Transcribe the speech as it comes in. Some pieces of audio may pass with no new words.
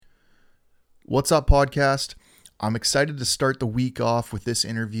What's up, podcast? I'm excited to start the week off with this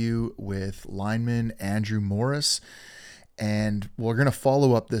interview with lineman Andrew Morris. And we're going to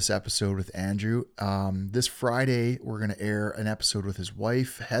follow up this episode with Andrew. This Friday, we're going to air an episode with his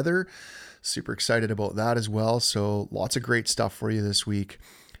wife, Heather. Super excited about that as well. So lots of great stuff for you this week.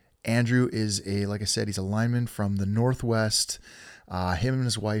 Andrew is like I said, he's a lineman from the Northwest. Him and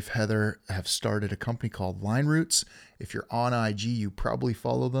his wife, Heather, have started a company called Line Roots. If you're on IG, you probably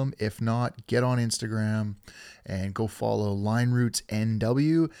follow them. If not, get on Instagram and go follow Line Roots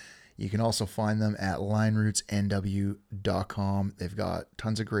NW. You can also find them at linerootsnw.com. They've got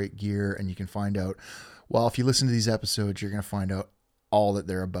tons of great gear, and you can find out, well, if you listen to these episodes, you're going to find out all that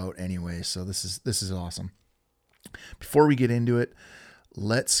they're about anyway. So this is awesome. Before we get into it,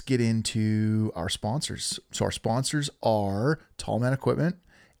 let's get into our sponsors. So our sponsors are Tallman Equipment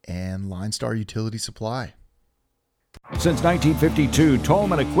and Line Star Utility Supply. Since 1952,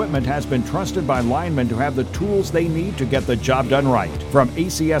 Tallman Equipment has been trusted by linemen to have the tools they need to get the job done right. From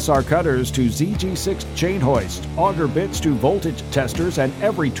ACSR cutters to ZG6 chain hoist, auger bits to voltage testers, and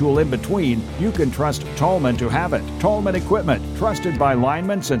every tool in between, you can trust Tallman to have it. Tallman Equipment, trusted by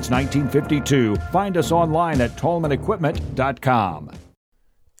linemen since 1952. Find us online at tallmanequipment.com.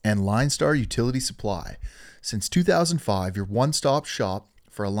 And Line Star Utility Supply. Since 2005, your one-stop shop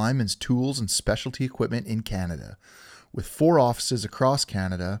for a lineman's tools and specialty equipment in Canada. With 4 offices across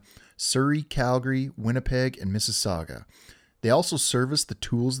Canada, Surrey, Calgary, Winnipeg, and Mississauga. They also service the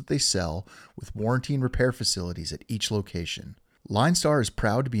tools that they sell with warranty and repair facilities at each location. Line Star is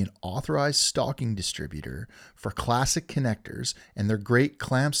proud to be an authorized stocking distributor for classic connectors and their great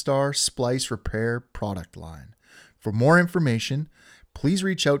Clampstar Splice Repair product line. For more information, please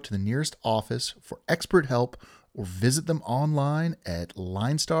reach out to the nearest office for expert help or visit them online at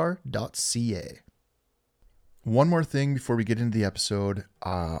linestar.ca. One more thing before we get into the episode.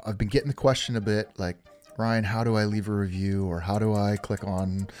 I've been getting the question a bit like, Ryan, how do I leave a review, or how do I click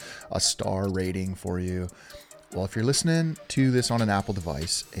on a star rating for you? Well, if you're listening to this on an Apple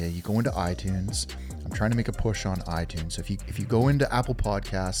device, you go into iTunes. I'm trying to make a push on iTunes. So if you go into Apple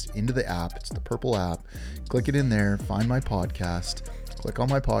Podcasts, into the app, it's the purple app, click it in there, find my podcast, click on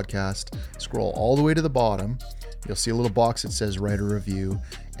my podcast, scroll all the way to the bottom. You'll see a little box that says write a review,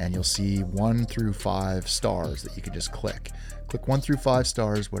 and you'll see 1 through 5 stars that you can just click. Click 1 through 5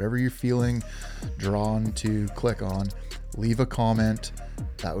 stars, whatever you're feeling drawn to click on. Leave a comment.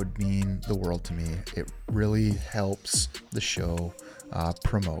 That would mean the world to me. It really helps the show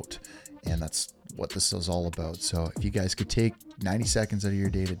promote, and that's what this is all about. So if you guys could take 90 seconds out of your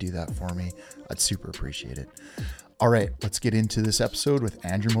day to do that for me, I'd super appreciate it. All right, let's get into this episode with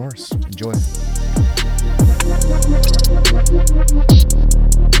Andrew Morris. Enjoy.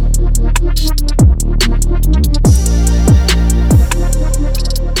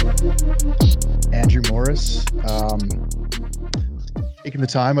 Andrew Morris, taking the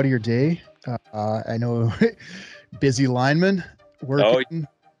time out of your day. I know busy lineman, working,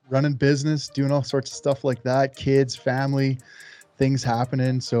 running business, doing all sorts of stuff like that, kids, family, things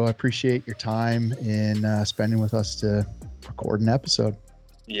happening. So I appreciate your time in spending with us to record an episode.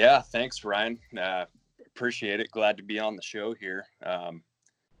 Yeah, thanks, Ryan. Appreciate it. Glad to be on the show here.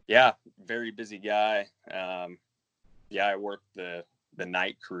 Yeah, very busy guy. I work the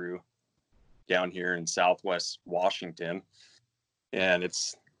night crew down here in Southwest Washington, and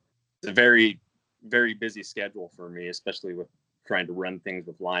it's a very, very busy schedule for me, especially with trying to run things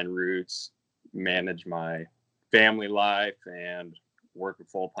with Line Roots, manage my family life, and work a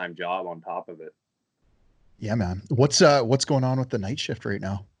full-time job on top of it. Yeah, man. What's going on with the night shift right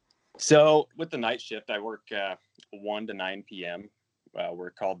now? So with the night shift, I work 1 to 9 p.m.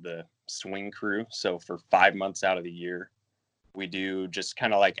 We're called the swing crew. So for 5 months out of the year, we do just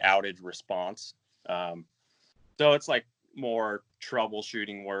kind of like outage response. So it's like more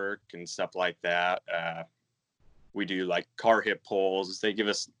troubleshooting work and stuff like that. We do like car hip pulls. They give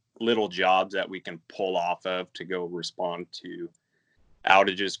us little jobs that we can pull off of to go respond to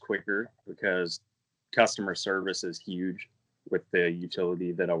outages quicker, because customer service is huge with the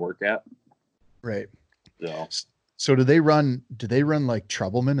utility that I work at. Right. So do they run like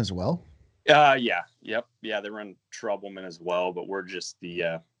Troubleman as well? Yeah. Yep. Yeah, they run Troubleman as well, but we're just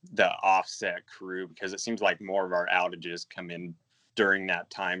the offset crew, because it seems like more of our outages come in during that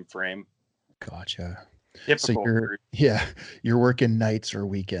time frame. Gotcha. Typical so you're working nights or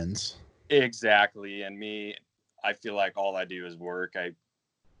weekends. Exactly. And me, I feel like all I do is work. I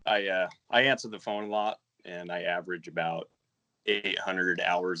answer the phone a lot, and I average about 800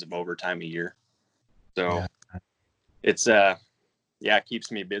 hours of overtime a year. So it's it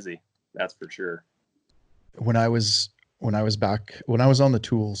keeps me busy. That's for sure. When I was on the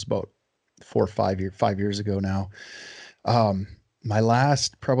tools about 5 years ago now. Um, my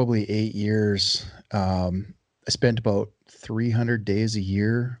last probably 8 years, I spent about 300 days a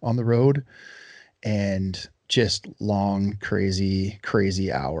year on the road and just long, crazy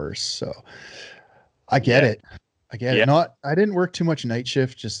hours. So I get Yeah. it. I get it. Yeah. Not, I didn't work too much night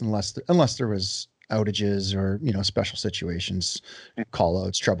shift just unless there was outages or, special situations, call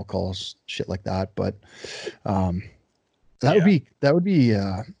outs, trouble calls, shit like that. But, um, Yeah. that would be,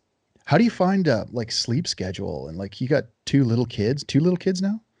 how do you find like sleep schedule and like you got two little kids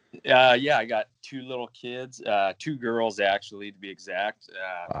now? Yeah, I got two little kids, two girls actually to be exact.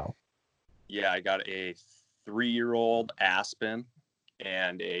 Wow. Yeah, I got a 3-year-old Aspen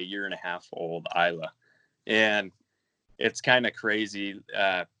and a 1.5-year-old Isla, and it's kind of crazy.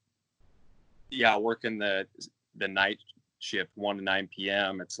 Yeah, working the night shift 1 to 9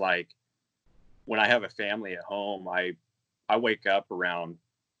 p.m. It's like when I have a family at home, I wake up around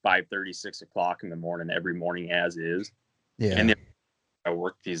 5:30, 6 o'clock in the morning every morning as is, and Yeah. then I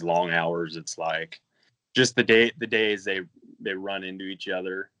work these long hours. It's like just the days they run into each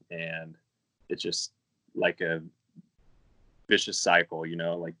other, and it's just like a vicious cycle,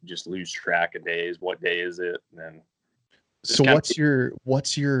 like you just lose track of days. What day is it? And then So just kind of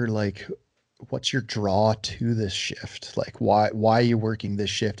what's your draw to this shift? Like why are you working this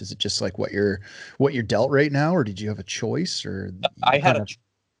shift? Is it just like what you're dealt right now, or did you have a choice, or I you had kind a of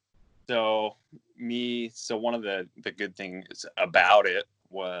so one of the good things about it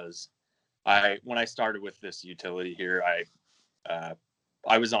was when I started with this utility here,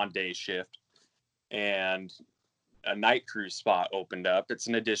 I was on day shift, and a night crew spot opened up. It's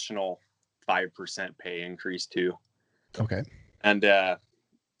an additional 5% pay increase too. okay. And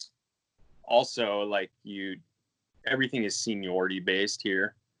also like everything is seniority based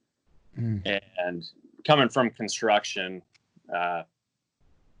here. Mm. And coming from construction,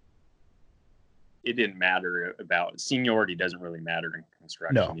 it didn't matter about seniority. Doesn't really matter in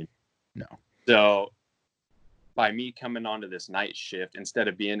construction. No. So by me coming onto this night shift, instead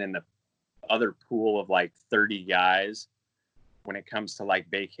of being in the other pool of like 30 guys, when it comes to like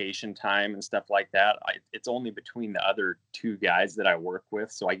vacation time and stuff like that, it's only between the other 2 guys that I work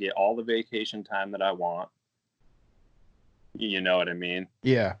with. So I get all the vacation time that I want. You know what I mean?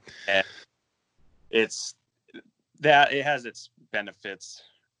 Yeah. And it has its benefits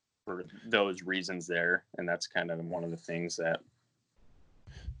for those reasons there. And that's kind of one of the things that.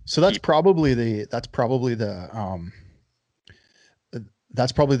 So that's probably the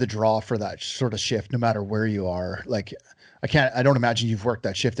draw for that sort of shift, no matter where you are. Like, I don't imagine you've worked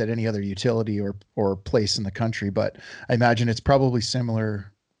that shift at any other utility or place in the country, but I imagine it's probably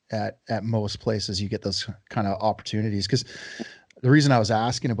similar at most places you get those kind of opportunities. Because the reason I was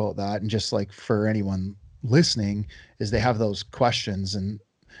asking about that, and just like for anyone listening, is they have those questions, and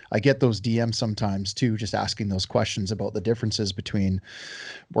I get those DMs sometimes too, just asking those questions about the differences between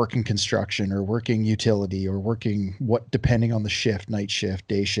working construction or working utility or working depending on the shift, night shift,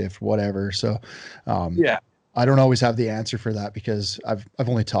 day shift, whatever. So, Yeah. I don't always have the answer for that because I've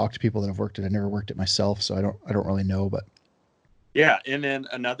only talked to people that have worked it. I never worked it myself, so I don't really know. But Yeah, and then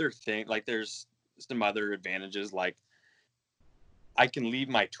another thing, like there's some other advantages, like I can leave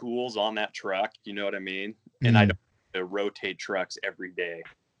my tools on that truck. You know what I mean? And I don't have to rotate trucks every day.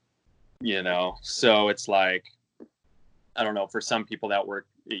 So it's like, I don't know, for some people that work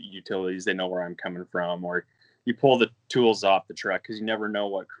at utilities, they know where I'm coming from, or you pull the tools off the truck because you never know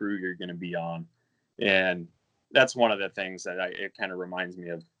what crew you're going to be on. And that's one of the things that it kind of reminds me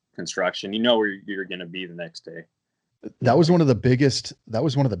of construction. You know where you're going to be the next day. that was one of the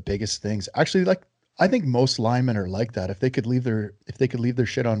biggest things. Actually, like, I think most linemen are like that. If they could leave their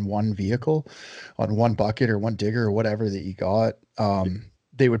shit on one vehicle, on one bucket or one digger or whatever that you got,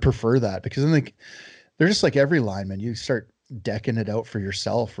 they would prefer that, because then they're just like every lineman. You start decking it out for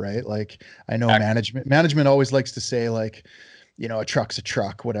yourself, right? Like, I know management always likes to say, like, a truck's a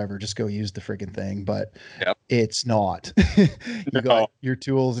truck, whatever, just go use the friggin' thing. But Yep. it's not. You got your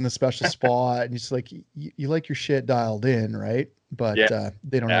tools in a special spot, and it's like you like your shit dialed in, right? But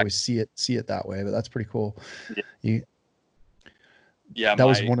they don't always see it that way. But that's pretty cool. Yeah. That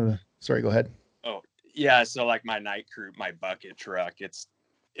was one of the. Sorry, go ahead. Oh yeah. So like my night crew, my bucket truck,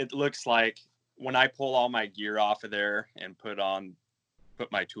 it looks like when I pull all my gear off of there and put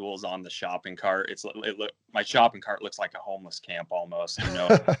my tools on the shopping cart, my shopping cart looks like a homeless camp almost,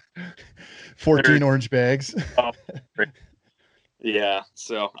 14 orange bags. Oh, yeah.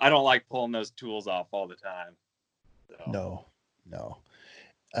 So I don't like pulling those tools off all the time. So. No.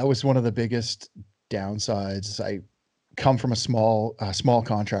 That was one of the biggest downsides. I come from a small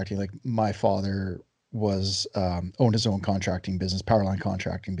contracting. Like, my father was owned his own contracting business, Powerline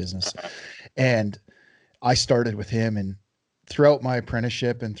contracting business, and I started with him. And throughout my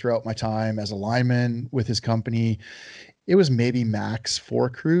apprenticeship and throughout my time as a lineman with his company, it was maybe max 4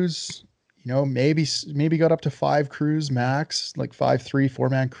 crews. Maybe got up to 5 crews max, like 5, 3,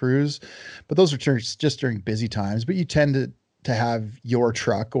 4-man crews. But those are just during busy times. But you tend to have your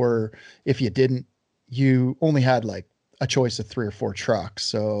truck, or if you didn't, you only had like a choice of 3 or 4 trucks.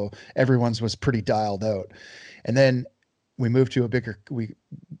 So everyone's was pretty dialed out. And then we moved to we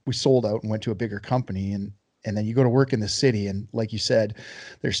sold out and went to a bigger company, and then you go to work in the city, and like you said,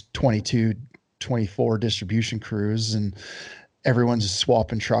 there's 22, 24 distribution crews, and everyone's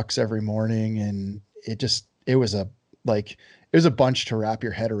swapping trucks every morning. And it was a bunch to wrap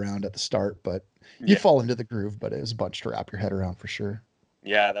your head around at the start, but you fall into the groove. But it was a bunch to wrap your head around for sure.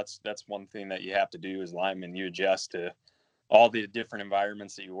 Yeah, that's one thing that you have to do as linemen. You adjust to all the different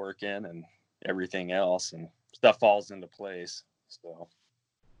environments that you work in and everything else, and stuff falls into place.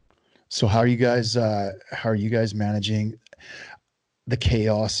 So how are you guys managing the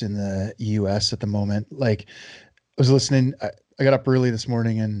chaos in the US at the moment? Like, I was listening, I got up early this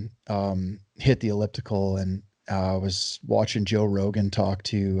morning and hit the elliptical, and was watching Joe Rogan talk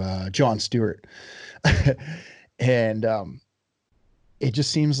to Jon Stewart. And it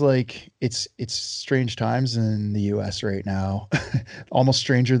just seems like it's strange times in the US right now. Almost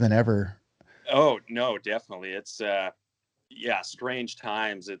stranger than ever. Oh, no, definitely. It's strange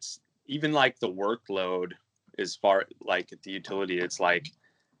times. It's even like the workload as far like at the utility, it's like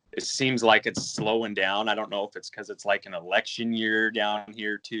it seems like it's slowing down. I don't know if it's because it's like an election year down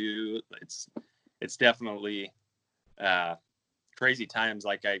here too. It's definitely crazy times.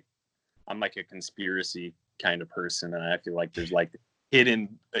 Like I'm like a conspiracy kind of person, and I feel like there's like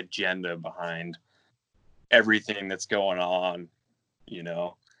hidden agenda behind everything that's going on,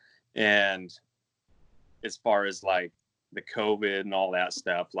 and as far as like the COVID and all that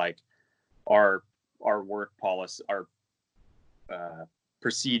stuff, like our work policy, our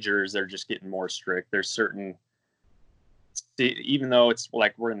procedures, they're just getting more strict. There's certain, even though it's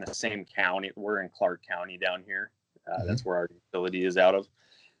like we're in the same county, we're in Clark County down here. That's where our utility is out of.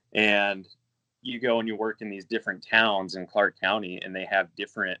 And you go and you work in these different towns in Clark County, and they have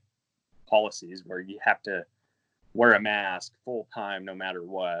different policies where you have to wear a mask full time no matter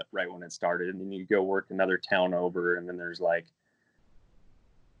what right when it started. And then you go work another town over, and then there's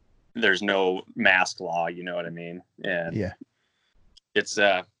no mask law, you know what I mean? And yeah, it's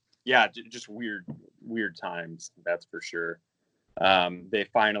just weird times, that's for sure. They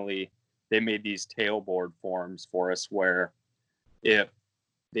made these tailboard forms for us where if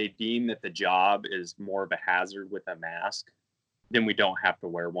they deem that the job is more of a hazard with a mask, then we don't have to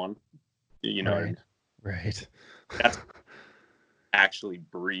wear one. You know what I mean? Right. That's actually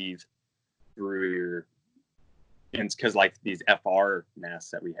breathe through your, and it's because like these FR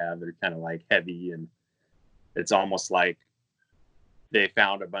masks that we have, they're kind of like heavy, and it's almost like they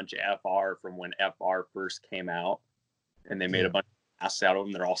found a bunch of FR from when FR first came out, and they made a bunch of masks out of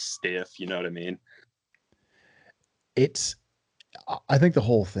them. They're all stiff. You know what I mean? I think the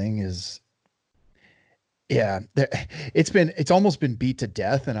whole thing is, it's almost been beat to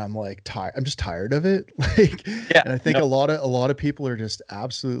death, and I'm like tired. I'm just tired of it. Like, yeah, and I think a lot of people are just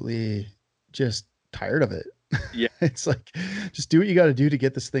absolutely just tired of it. Yeah. It's like, just do what you got to do to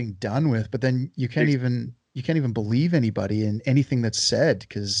get this thing done with. But then you can't even believe anybody in anything that's said,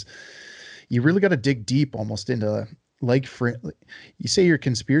 because you really got to dig deep almost into you say you're a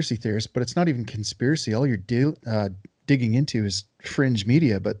conspiracy theorist, but it's not even conspiracy. All you're digging into is fringe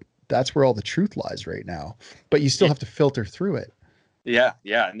media, but that's where all the truth lies right now. But you still have to filter through it. Yeah.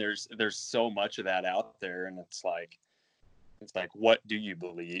 And there's so much of that out there, and it's like, what do you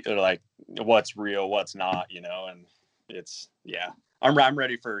believe? Or like, what's real, what's not, and I'm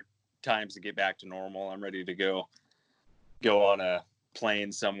ready for times to get back to normal. I'm ready to go on a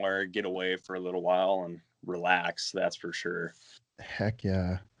plane somewhere, get away for a little while and relax. That's for sure. Heck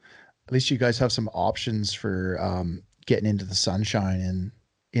yeah. At least you guys have some options for getting into the sunshine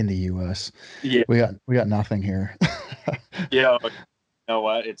in the US. Yeah. We got nothing here. Yeah. You know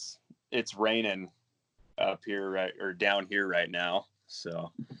what? It's raining up here or down here right now.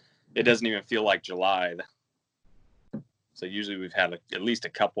 So it doesn't even feel like July. So usually we've had at least a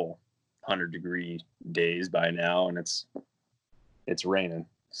couple 100-degree days by now, and it's raining.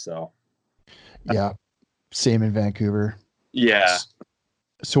 So yeah, same in Vancouver. Yeah.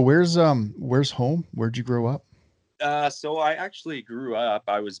 So where's home? Where'd you grow up? So I actually grew up.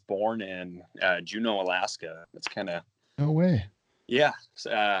 I was born in Juneau, Alaska. It's kind of no way. Yeah,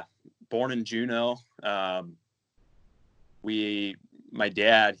 born in Juneau. My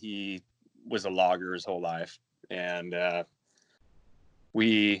dad, he was a logger his whole life. And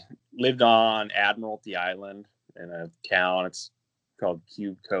we lived on Admiralty Island in a town. It's called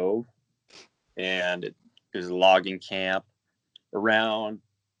Cube Cove. And it was a logging camp. Around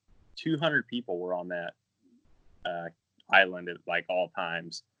 200 people were on that island at like all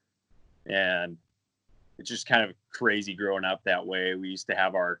times. And it's just kind of crazy growing up that way. We used to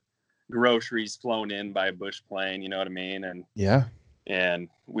have our groceries flown in by a bush plane, you know what I mean? And Yeah. and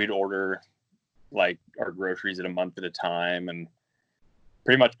we'd order like our groceries at a month at a time, and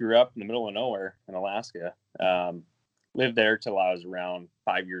pretty much grew up in the middle of nowhere in Alaska. Lived there till I was around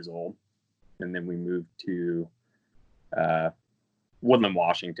 5 years old. And then we moved to Woodland,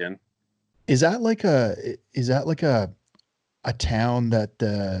 Washington. Is that like a town that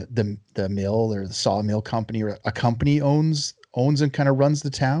the mill or the sawmill company or a company owns and kind of runs the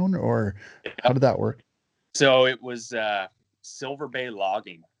town, or how did that work? So it was Silver Bay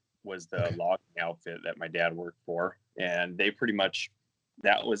Logging was the logging outfit that my dad worked for, and they pretty much,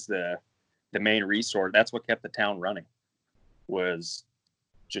 that was the main resource. That's what kept the town running, was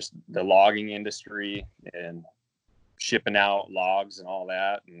just the logging industry and shipping out logs and all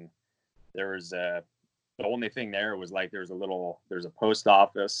that. And there was the only thing there was like there's a post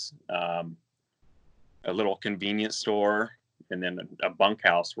office, a little convenience store, and then a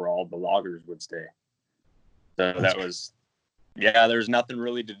bunkhouse where all the loggers would stay. So that was, there's nothing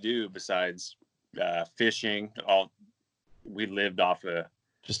really to do besides fishing. We lived off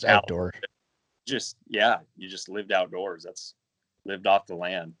just outdoor. You just lived outdoors. Lived off the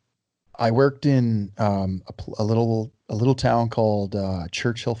land. I worked in a little town called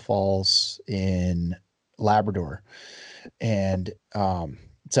Churchill Falls in Labrador, and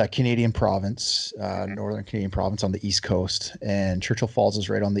it's a Canadian province, northern Canadian province on the East Coast, and Churchill Falls is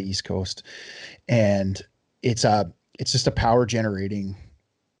right on the East Coast, and it's just a power generating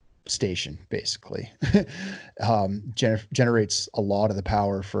station basically. Generates a lot of the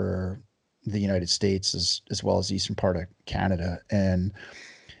power for the United States as well as the eastern part of Canada. And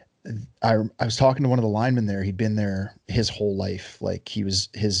I was talking to one of the linemen there. He'd been there his whole life. Like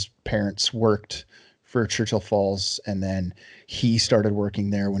his parents worked for Churchill Falls, and then he started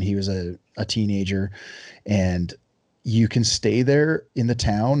working there when he was a teenager. And you can stay there in the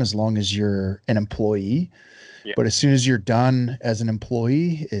town as long as you're an employee. Yeah. But as soon as you're done as an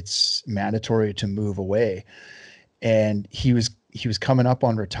employee, it's mandatory to move away. And he was coming up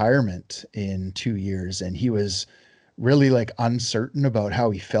on retirement in 2 years, and he was really like uncertain about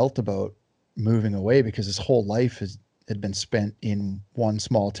how he felt about moving away, because his whole life had been spent in one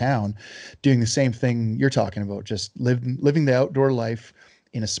small town doing the same thing you're talking about, just living the outdoor life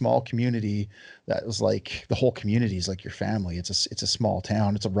in a small community that was like, the whole community is like your family. It's a small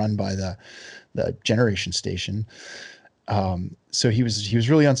town. It's run by the generation station. So he was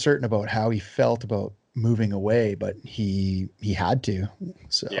really uncertain about how he felt about moving away, but he had to.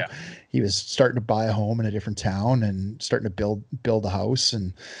 So he was starting to buy a home in a different town and starting to build a house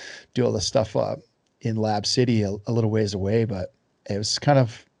and do all the stuff in Lab City a little ways away. But it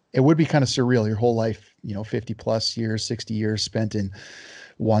would be kind of surreal. Your whole life, 50 plus years, 60 years spent in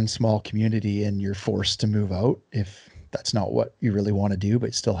one small community, and you're forced to move out if that's not what you really want to do, but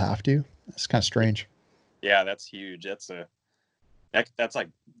you still have to. It's kind of strange. Yeah, that's huge. That's like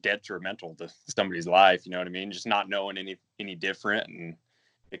detrimental to somebody's life. You know what I mean? Just not knowing any different, and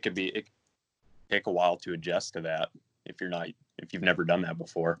it could take a while to adjust to that if you've never done that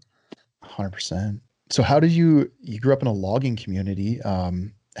before. 100%. So how did you grew up in a logging community?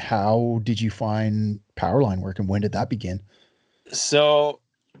 How did you find Powerline work, and when did that begin? So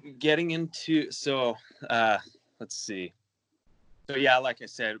let's see. So yeah, like I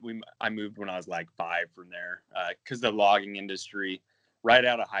said, I moved when I was like 5 from there, because the logging industry, right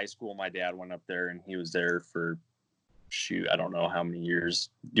out of high school, my dad went up there and he was there for, I don't know how many years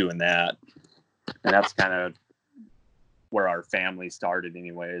doing that. And that's kind of where our family started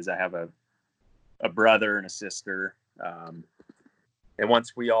anyways. I have a brother and a sister. And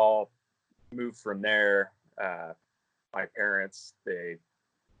once we all moved from there, my parents,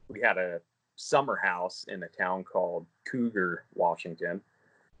 we had a summer house in a town called Cougar, Washington.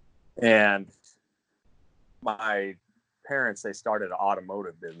 And my parents, they started an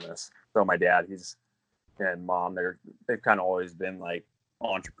automotive business. So my dad, and mom, they've kind of always been like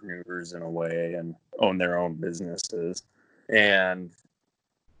entrepreneurs in a way and own their own businesses. And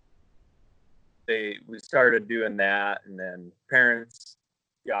we started doing that, and then parents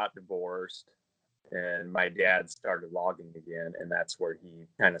got divorced, and my dad started logging again, and that's where he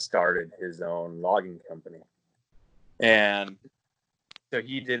kind of started his own logging company. And so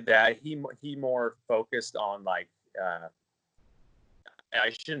he did that. He more focused on like I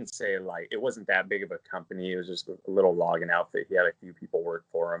shouldn't say like it wasn't that big of a company. It was just a little logging outfit. He had a few people work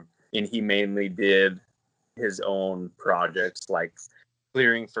for him, and he mainly did his own projects like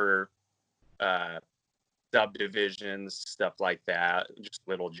clearing for subdivisions, stuff like that. Just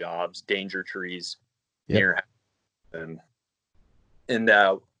little jobs, danger trees near, and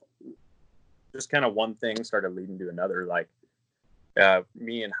just kind of one thing started leading to another. Like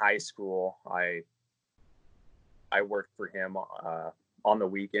me in high school, I worked for him on the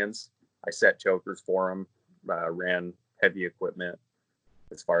weekends. I set chokers for him, ran heavy equipment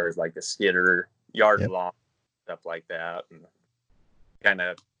as far as like the skidder, yard long, stuff like that, and kind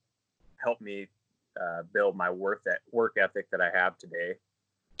of helped me build my work ethic that I have today,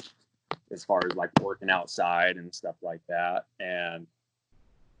 as far as like working outside and stuff like that. And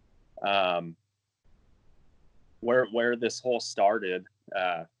where this whole started,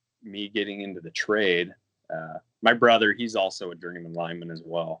 me getting into the trade. My brother, he's also a journeyman lineman as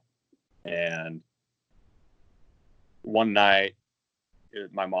well. And one night,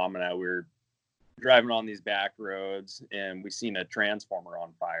 my mom and I, we were driving on these back roads, and we seen a transformer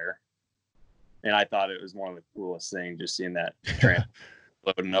on fire. And I thought it was one of the coolest things, just seeing that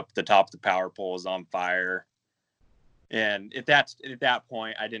loading up the top of the power poles on fire. And at that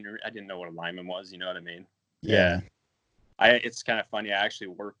point, I didn't know what a lineman was. You know what I mean? Yeah. It's kind of funny. I actually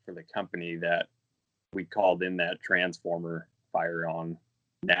worked for the company that we called in that transformer fire on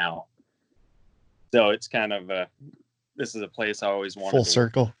now. So it's kind of this is a place I always wanted. Full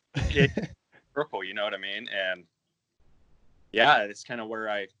circle. Circle, you know what I mean? And yeah, it's kind of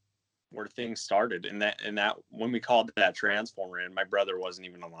where things started. And that when we called that transformer in, my brother wasn't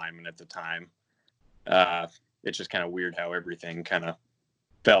even a lineman at the time. It's just kind of weird how everything kind of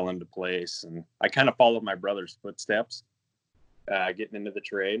fell into place. And I kind of followed my brother's footsteps, getting into the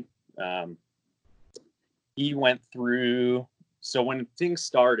trade. He went through, so when things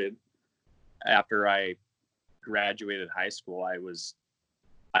started, after I graduated high school,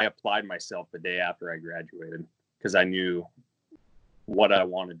 I applied myself the day after I graduated because I knew what I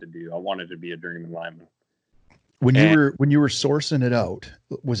wanted to do. I wanted to be a journeyman lineman. When you were sourcing it out,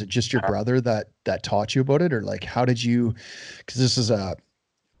 was it just your brother that taught you about it, or like how did you? Because this is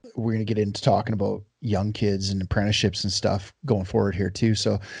we're gonna get into talking about young kids and apprenticeships and stuff going forward here too.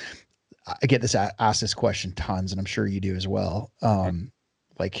 So I get asked this question tons, and I'm sure you do as well.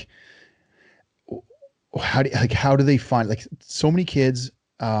 Like how do they find, like, so many kids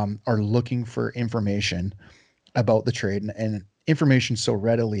are looking for information about the trade, and information so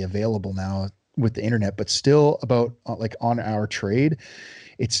readily available now with the internet, but still about like on our trade,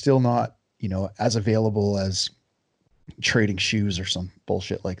 it's still not, as available as trading shoes or some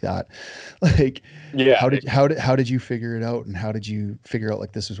bullshit like that. Like, yeah, how did you figure it out, and how did you figure out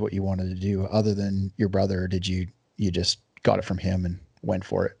like this is what you wanted to do, other than your brother? Or did you just got it from him and went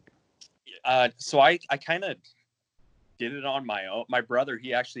for it? So I kind of did it on my own. My brother,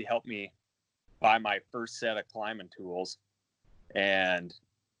 he actually helped me buy my first set of climbing tools, and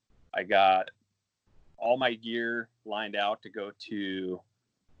I got all my gear lined out to go to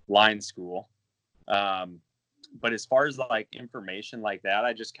line school. But as far as like information like that,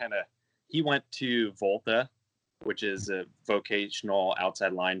 I just he went to Volta, which is a vocational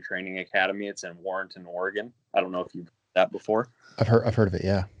outside line training academy. It's in Warrenton, Oregon. I don't know if you've heard that before. I've heard of it.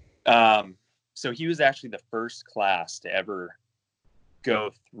 Yeah. So he was actually the first class to ever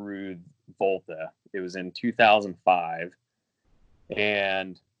go through Volta. It was in 2005.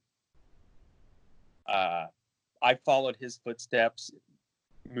 And I followed his footsteps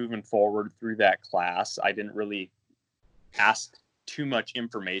moving forward through that class. I didn't really ask too much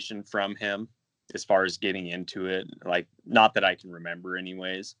information from him as far as getting into it. Like, not that I can remember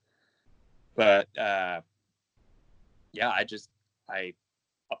anyways. But yeah, I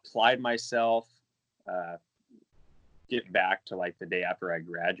applied myself, getting back to like the day after I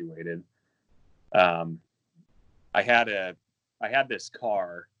graduated. I had this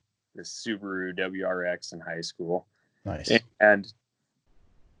car, this Subaru WRX in high school. Nice. And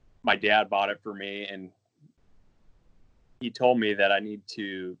my dad bought it for me, and he told me that I need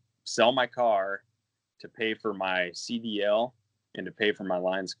to sell my car to pay for my CDL and to pay for my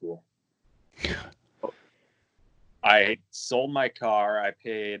line school. I sold my car. I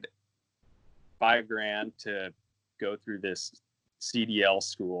paid $5,000 to go through this CDL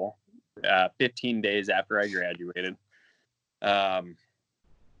school, 15 days after I graduated.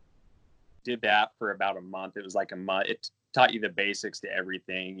 Did that for about a month. It was like a month. It taught you the basics to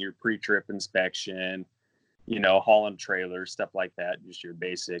everything, your pre-trip inspection, hauling trailers, stuff like that, just your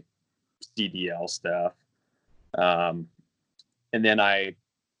basic CDL stuff. And then I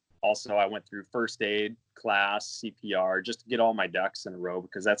also I went through first aid class, CPR, just to get all my ducks in a row,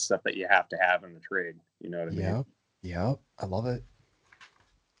 because that's stuff that you have to have in the trade. You know what I mean? Yep. Yep. I love it.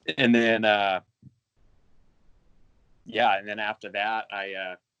 And then, yeah. And then after that,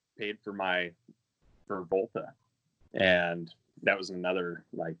 I paid for Volta, and that was another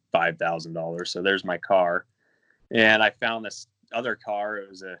like $5,000. So there's my car. And I found this other car. It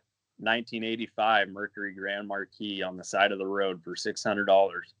was a 1985 Mercury Grand Marquis on the side of the road for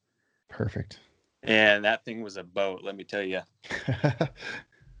 $600. Perfect. And that thing was a boat, let me tell you.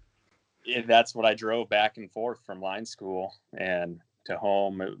 That's what I drove back and forth from line school and to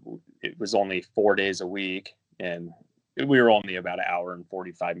home. It was only 4 days a week, and we were only about an hour and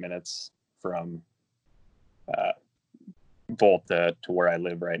 45 minutes from Volta to where I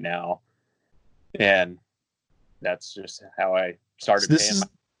live right now. And that's just how I started paying.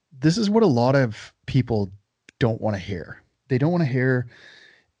 This is what a lot of people don't want to hear. They don't want to hear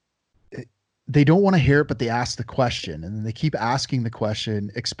it, but they ask the question, and then they keep asking the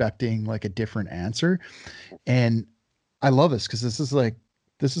question, expecting like a different answer. And I love this, because this is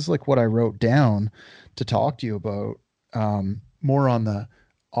like what I wrote down to talk to you about, more on the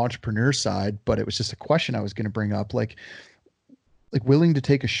entrepreneur side, but it was just a question I was going to bring up, like willing to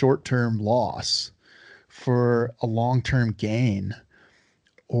take a short-term loss for a long-term gain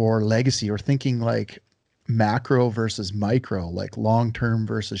or legacy, or thinking like macro versus micro, like long-term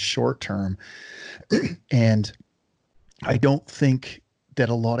versus short-term. And I don't think that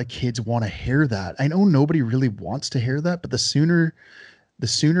a lot of kids want to hear that. I know nobody really wants to hear that, but the sooner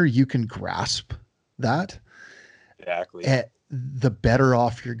you can grasp that, exactly, the better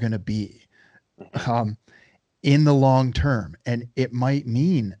off you're going to be, in the long term. And it might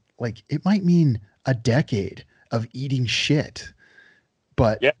mean a decade of eating shit,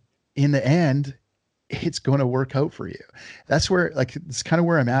 but in the end, it's going to work out for you. That's where, like, it's kind of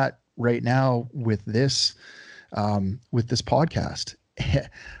where I'm at right now with this podcast.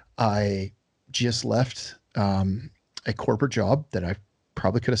 I just left a corporate job that I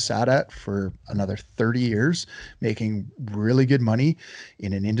probably could have sat at for another 30 years, making really good money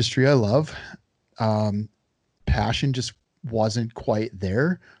in an industry I love. Passion just wasn't quite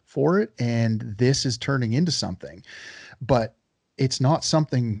there for it. And this is turning into something, but it's not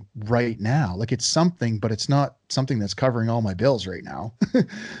something right now. Like, it's something, but it's not something that's covering all my bills right now.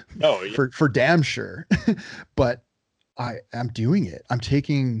 No, for damn sure. But I'm doing it. I'm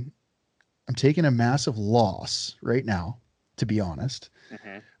taking a massive loss right now, to be honest.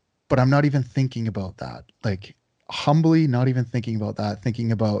 Mm-hmm. But I'm not even thinking about that. Like, humbly, not even thinking about that,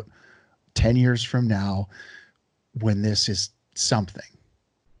 thinking about 10 years from now, when this is something,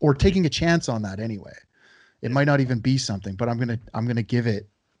 or taking a chance on that anyway. It might not even be something, but I'm going to give it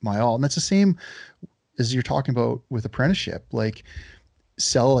my all. And that's the same as you're talking about with apprenticeship, like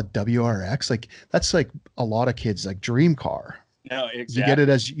sell a WRX. Like, that's like a lot of kids, like, dream car. No, exactly.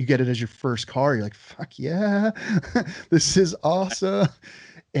 You get it as your first car. You're like, fuck yeah, this is awesome.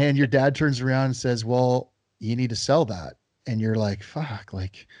 And your dad turns around and says, well, you need to sell that. And you're like, fuck,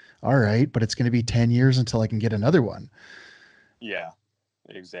 like, all right, but it's going to be 10 years until I can get another one. Yeah,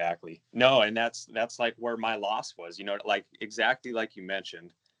 exactly. No. And that's like where my loss was, like exactly like you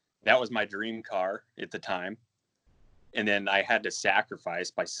mentioned, that was my dream car at the time. And then I had to sacrifice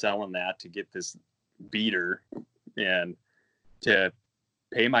by selling that to get this beater and to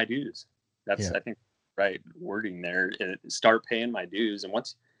pay my dues. That's, I think, right wording there. Start paying my dues.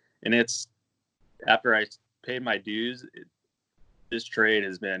 And it's after I paid my dues, this trade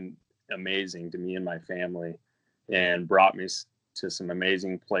has been amazing to me and my family, and brought me to some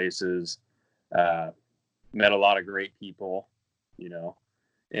amazing places, met a lot of great people,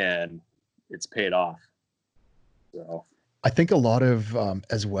 and it's paid off. So I think a lot of,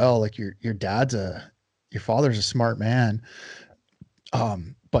 as well, like your father's a smart man,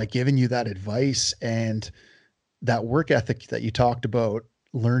 by giving you that advice and that work ethic that you talked about,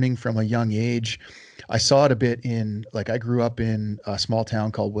 learning from a young age. I saw it a bit in, like, I grew up in a small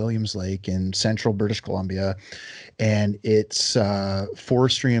town called Williams Lake in central British Columbia, and it's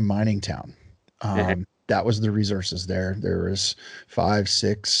forestry and mining town. That was the resources there. There was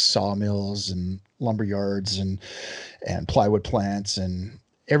 5-6 sawmills and lumber yards and plywood plants, and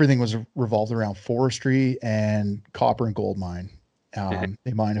everything was revolved around forestry and copper and gold mine.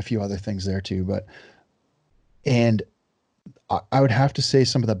 They mine a few other things there too, and I would have to say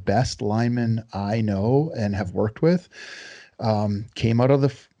some of the best linemen I know and have worked with came out of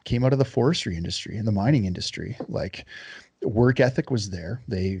the forestry industry and the mining industry. Like, work ethic was there.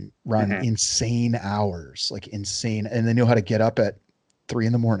 They run insane hours, like insane. And they knew how to get up at 3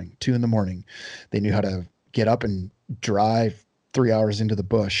 a.m, 2 a.m. They knew how to get up and drive 3 hours into the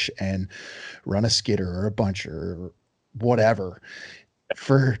bush and run a skidder or a buncher or whatever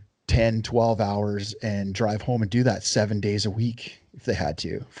for 10, 12 hours and drive home and do that 7 days a week if they had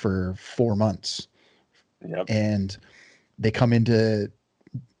to for 4 months. Yep. And they come into,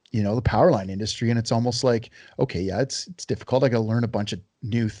 the power line industry, and it's almost like, okay, yeah, it's difficult. I got to learn a bunch of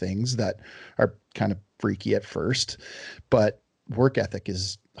new things that are kind of freaky at first, but work ethic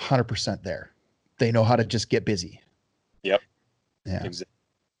is 100% there. They know how to just get busy. Yep. Yeah. Exactly.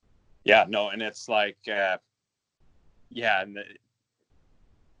 Yeah, no, and it's like, and the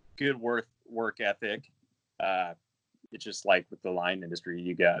good work ethic. It's just like with the line industry,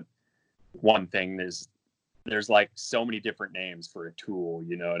 you got one thing. There's like so many different names for a tool,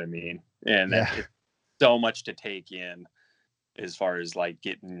 you know what I mean? And it's so much to take in as far as like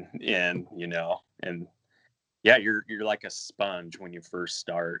getting in, and yeah, you're like a sponge when you first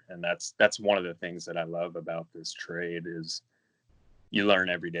start. And that's one of the things that I love about this trade is you learn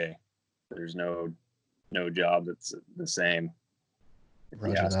every day. There's no job that's the same.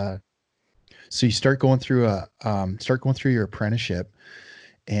 Roger that. So you start going through your apprenticeship,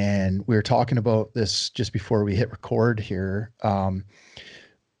 and we were talking about this just before we hit record here.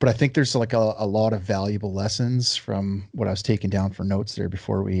 But I think there's like a lot of valuable lessons from what I was taking down for notes there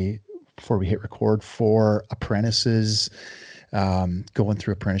before we hit record for apprentices. Going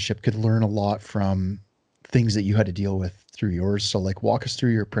through apprenticeship could learn a lot from things that you had to deal with through yours. So like walk us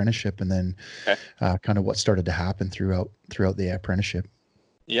through your apprenticeship and then kind of what started to happen throughout the apprenticeship.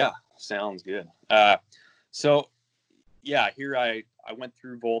 Yeah, sounds good. So yeah, here I went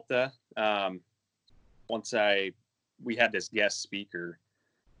through Volta. Once we had this guest speaker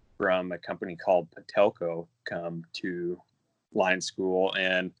from a company called Patelco come to line school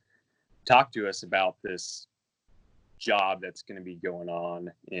and talk to us about this job that's going to be going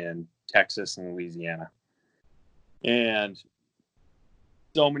on in Texas and Louisiana. And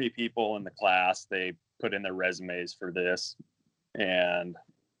so many people in the class, they put in their resumes for this, and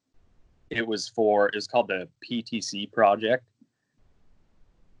it was called the PTC project.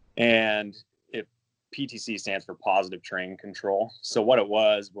 And PTC stands for Positive Train Control. So what it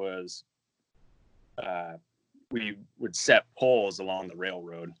was we would set poles along the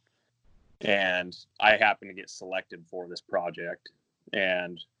railroad, and I happened to get selected for this project.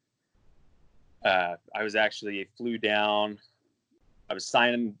 And I flew down. I was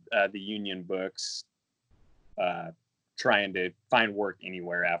signing the union books, trying to find work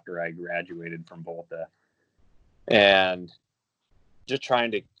anywhere after I graduated from Volta, and just trying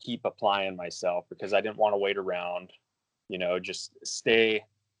to keep applying myself because I didn't want to wait around, just stay,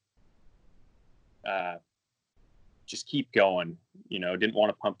 just keep going, didn't want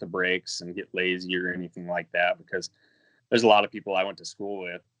to pump the brakes and get lazy or anything like that, because there's a lot of people I went to school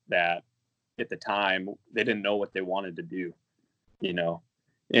with that at the time, they didn't know what they wanted to do,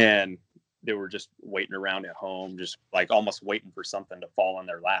 and they were just waiting around at home, just like almost waiting for something to fall in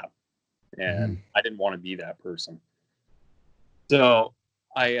their lap. And I didn't want to be that person. So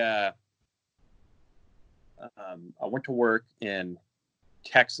I went to work in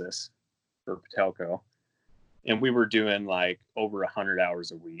Texas for Patelco, and we were doing like over 100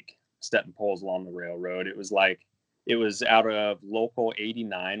 hours a week, setting poles along the railroad. It was out of Local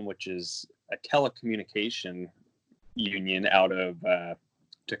 89, which is a telecommunication union out of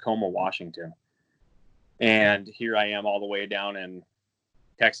Tacoma, Washington. And here I am all the way down in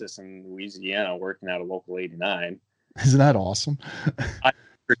Texas and Louisiana working out of Local 89. Isn't that awesome? I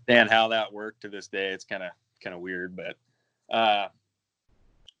understand how that worked to this day. It's kind of weird, but it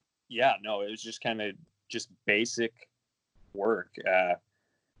was just kind of just basic work.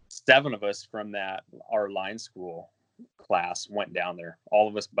 7 of us from our line school class went down there. All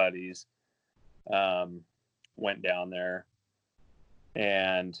of us buddies went down there,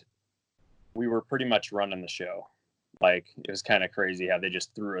 and we were pretty much running the show. Like, it was kind of crazy how they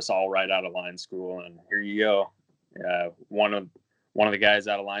just threw us all right out of line school, and here you go. One of the guys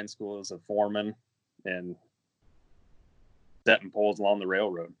out of line school is a foreman and setting poles along the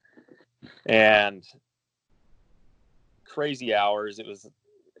railroad, and crazy hours. It was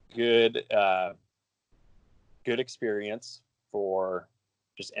good experience for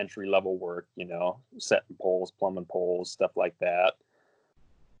just entry level work, setting poles, plumbing poles, stuff like that.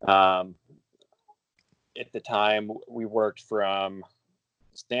 At the time, we worked from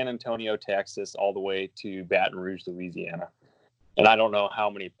San Antonio, Texas, all the way to Baton Rouge, Louisiana. And I don't know how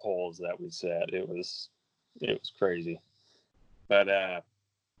many poles that we set. It was crazy. But at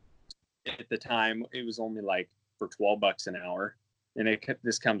the time, it was only like for $12 an hour. And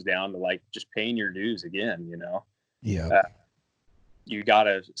this comes down to like just paying your dues again, Yeah. You got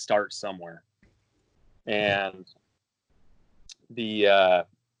to start somewhere. And the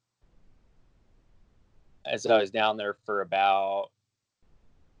as I was down there for about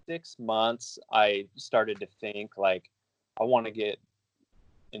 6 months, I started to think like I want to be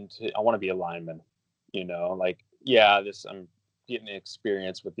a lineman, like, yeah, I'm getting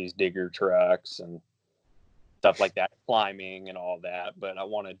experience with these digger trucks and stuff like that, climbing and all that, but I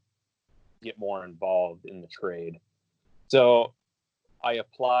want to get more involved in the trade. So I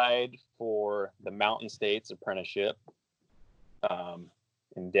applied for the Mountain States apprenticeship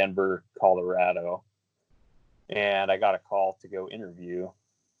in Denver, Colorado, and I got a call to go interview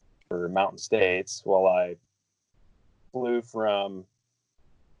for Mountain States. Well, I flew from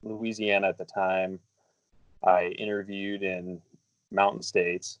Louisiana at the time. I interviewed in Mountain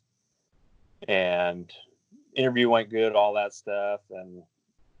States, and interview went good, all that stuff, and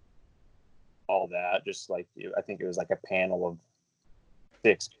all that. Just like, I think it was like a panel of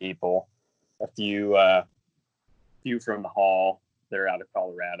 6 people, a few from the hall. They're out of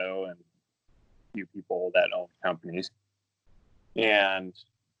Colorado, and a few people that own companies. And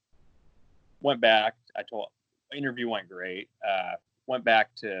went back. Interview went great. Went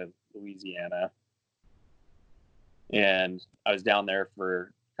back to Louisiana, and I was down there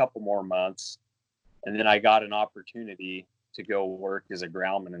for a couple more months, and then I got an opportunity to go work as a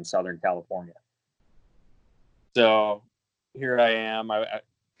groundman in Southern California. So here I am. I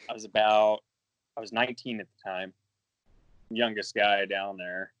was 19 at the time, youngest guy down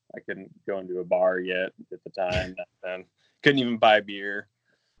there. I couldn't go into a bar yet at the time, and couldn't even buy beer.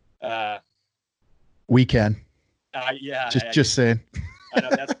 We can. Yeah. Just saying. I know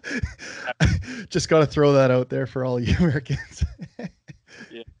that's just got to throw that out there for all you Americans.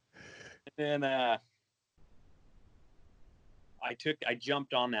 Yeah. And then I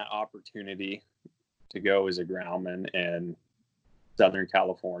jumped on that opportunity to go as a groundman in Southern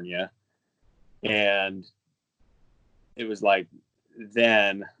California. And it was like,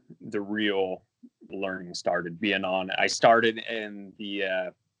 then the real learning started being on. I started in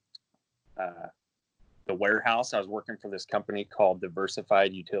the warehouse. I was working for this company called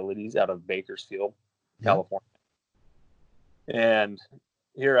Diversified Utilities out of Bakersfield, California. And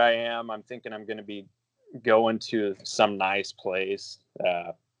here I am. I'm thinking I'm going to be going to some nice place.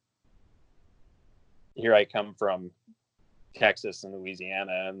 Here I come from Texas and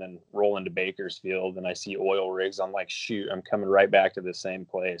Louisiana, and then roll into Bakersfield, and I see oil rigs. I'm like, shoot, I'm coming right back to the same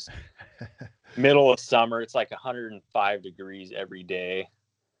place. Middle of summer, it's like 105 degrees every day,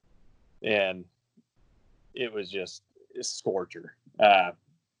 and it was just a scorcher.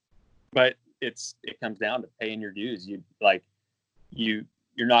 But it comes down to paying your dues. You're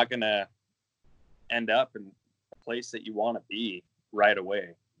not gonna end up in a place that you want to be right away.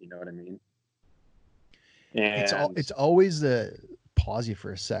 You know what I mean? And it's always the pause you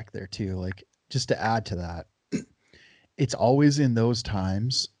for a sec there too. Like, just to add to that, it's always in those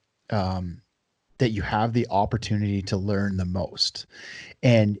times that you have the opportunity to learn the most,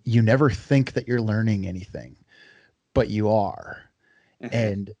 and you never think that you're learning anything, but you are. Mm-hmm.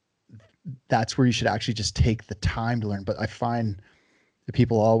 And that's where you should actually just take the time to learn. But I find that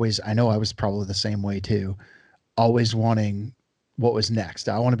people always, I know I was probably the same way too, always wanting what was next.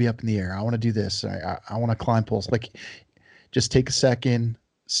 I want to be up in the air. I want to do this. I want to climb poles. Like, just take a second,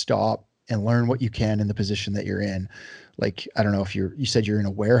 stop, and learn what you can in the position that you're in. Like, I don't know if you said you're in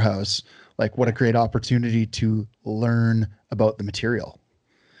a warehouse, like, what a great opportunity to learn about the material,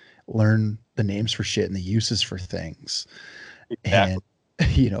 learn the names for shit and the uses for things. Exactly.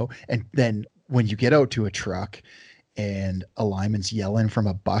 And, and then when you get out to a truck and a lineman's yelling from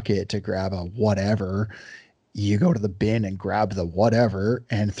a bucket to grab a whatever, you go to the bin and grab the whatever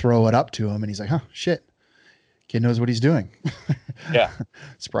and throw it up to him. And he's like, huh, shit. Kid knows what he's doing. Yeah.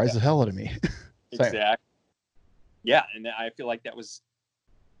 Surprised the hell out of me. Exactly. Yeah. And I feel like that was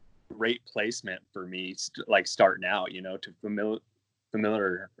great placement for me, like starting out, to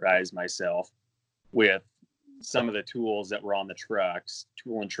familiarize myself with some of the tools that were on the trucks,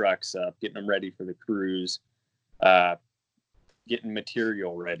 tooling trucks up, getting them ready for the crews, getting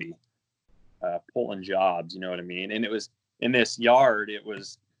material ready. Pulling jobs, you know what I mean? And it was in this yard,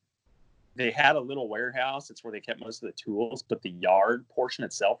 they had a little warehouse. It's where they kept most of the tools, but the yard portion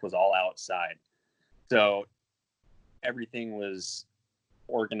itself was all outside. So everything was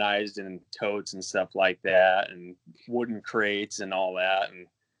organized in totes and stuff like that, and wooden crates and all that. And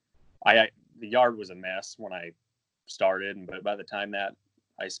the yard was a mess when I started, but by the time that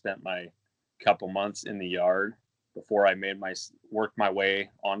I spent my couple months in the yard before I worked my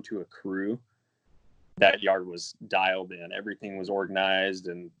way onto a crew, that yard was dialed in. Everything was organized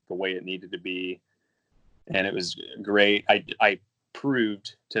and the way it needed to be. And it was great. I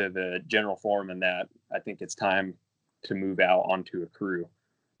proved to the general foreman that I think it's time to move out onto a crew.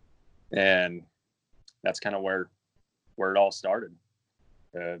 And that's kind of where it all started,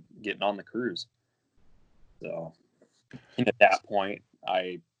 getting on the crews. So, and at that point,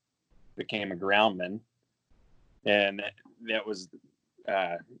 I became a groundman, and that was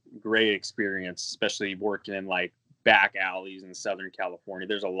a great experience, especially working in like back alleys in Southern California.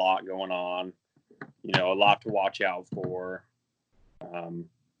 There's a lot going on, a lot to watch out for.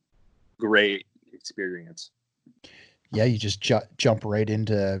 Great experience. Yeah, you just jump right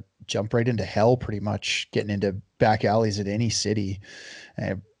into hell, pretty much, getting into back alleys at any city.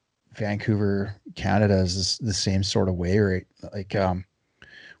 Vancouver, Canada is the same sort of way, right? Like,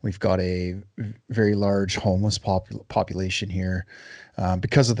 we've got a very large homeless population here.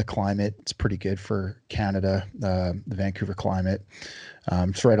 Because of the climate, it's pretty good for Canada, the Vancouver climate.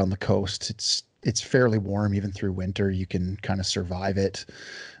 It's right on the coast. It's fairly warm even through winter. You can kind of survive it.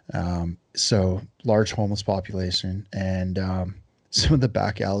 So large homeless population, and some of the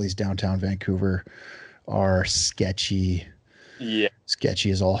back alleys downtown Vancouver are sketchy. Yeah.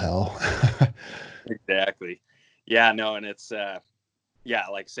 Sketchy as all hell. Exactly. Yeah, no, and it's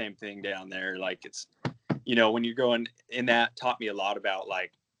like same thing down there. Like, it's, when you're going in, that taught me a lot about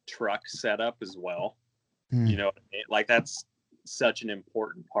like truck setup as well. Like that's such an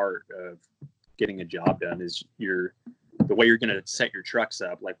important part of getting a job done, is the way you're going to set your trucks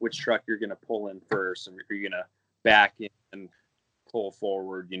up, like which truck you're going to pull in first, and are you going to back in and pull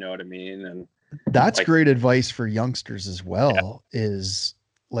forward, you know what I mean? And that's like, great advice for youngsters as well, is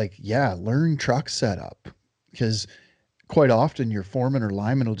like, learn truck setup, because quite often your foreman or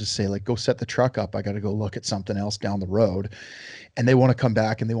lineman will just say, like, go set the truck up. I got to go look at something else down the road. And they want to come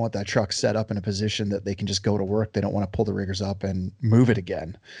back and they want that truck set up in a position that they can just go to work. They don't want to pull the riggers up and move it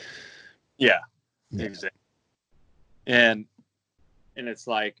again. Yeah. Exactly. And it's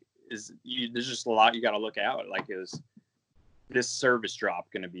like, there's just a lot you got to look out. Like, is this service drop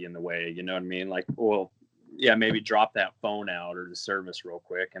going to be in the way? You know what I mean? Like, well, yeah, maybe drop that phone out or the service real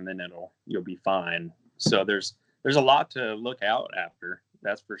quick, and then you'll be fine. So there's a lot to look out after.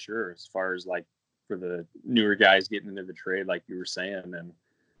 That's for sure. As far as like for the newer guys getting into the trade, like you were saying, and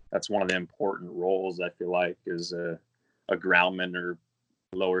that's one of the important roles I feel like, is a groundman or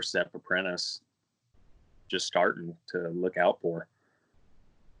lower step apprentice just starting to look out for.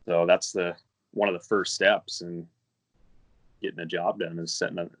 So that's one of the first steps in getting a job done, is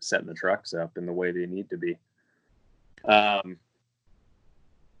setting the trucks up in the way they need to be. What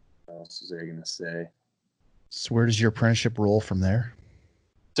else is I going to say? So where does your apprenticeship roll from there?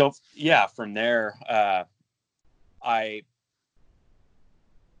 So from there, I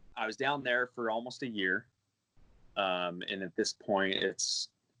was down there for almost a year. And at this point,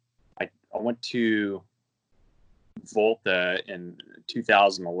 I went to Volta in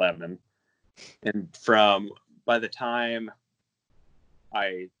 2011, and by the time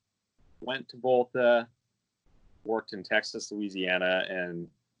I went to Volta, worked in Texas, Louisiana, and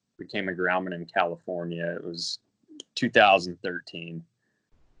became a groundman in California, it was 2013,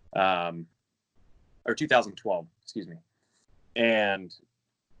 or 2012, excuse me. And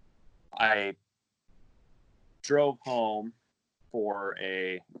I drove home for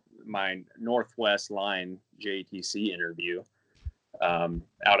my Northwest Line JTC interview, out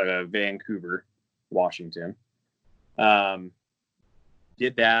of Vancouver, Washington.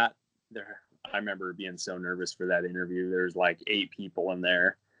 Did that there. I remember being so nervous for that interview. There's like 8 people in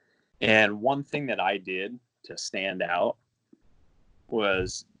there. And one thing that I did to stand out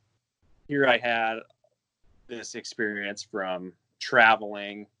was, here I had this experience from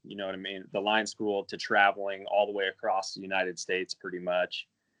traveling, you know what I mean, the line school, to traveling all the way across the United States, pretty much,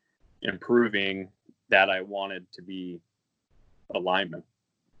 and proving that I wanted to be a lineman.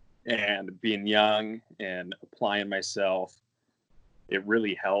 And being young and applying myself, it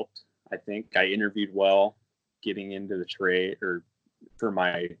really helped. I think I interviewed well getting into the trade, or for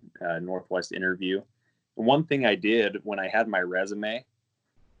my Northwest interview. And one thing I did when I had my resume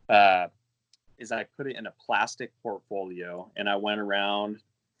is I put it in a plastic portfolio, and I went around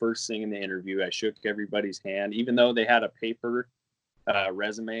first thing in the interview. I shook everybody's hand, even though they had a paper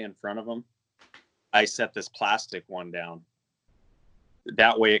resume in front of them. I set this plastic one down.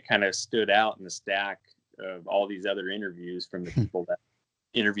 That way it kind of stood out in the stack of all these other interviews from the people that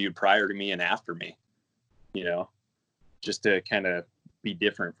interviewed prior to me and after me, just to kind of be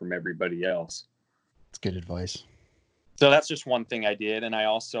different from everybody else. That's good advice. So that's just one thing I did. And I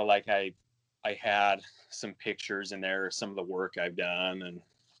also, I had some pictures in there of some of the work I've done and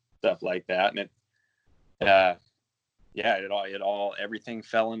stuff like that. And everything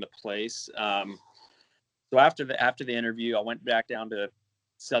fell into place. So after the interview, I went back down to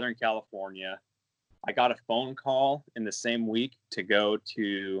Southern California, I got a phone call in the same week to go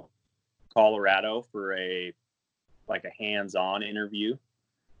to Colorado for a hands-on interview.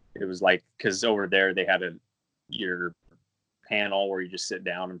 It was like, because over there they had your panel where you just sit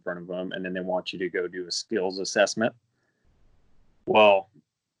down in front of them, and then they want you to go do a skills assessment. Well,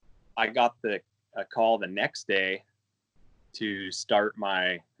 I got a call the next day to start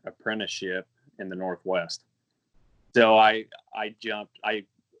my apprenticeship in the Northwest. So I jumped.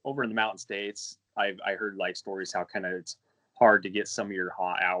 Over in the Mountain States, I heard like stories how kind of it's hard to get some of your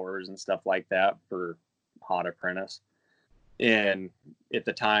hot hours and stuff like that for hot apprentice. And at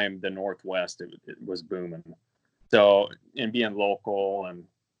the time, the Northwest, it was booming. So, and being local, and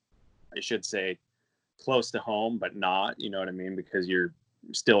I should say close to home, but not, you know what I mean? Because you're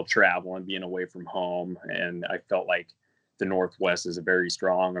still traveling, being away from home. And I felt like the Northwest is a very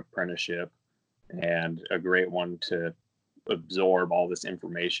strong apprenticeship and a great one to absorb all this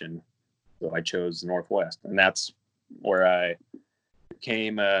information. So I chose the Northwest, and that's where I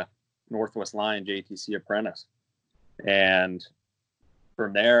became a Northwest Line JTC apprentice. And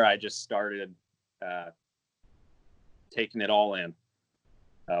from there, I just started taking it all in,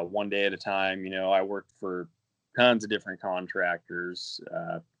 one day at a time. You know, I worked for tons of different contractors,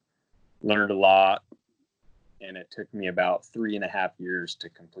 learned a lot, and it took me about 3.5 years to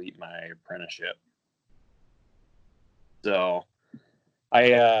complete my apprenticeship. So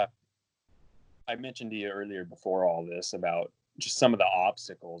I mentioned to you earlier before all this about just some of the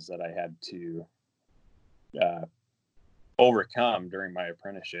obstacles that I had to overcome during my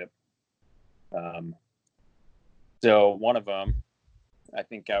apprenticeship. So one of them, I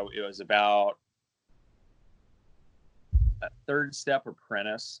think it was about a third step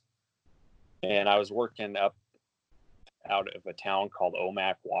apprentice, and I was working up out of a town called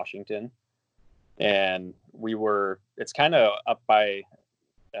Omak, Washington. And it's kind of up by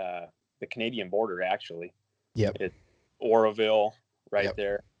the Canadian border, actually. Yep. It's Oroville right Yep.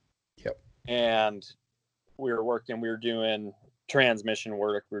 there. Yep. And we were doing transmission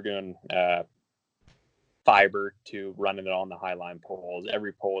work. We were doing fiber to running it on the Highline poles.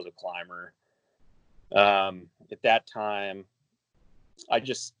 Every pole was a climber. At that time, I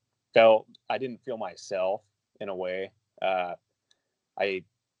just felt, I didn't feel myself in a way.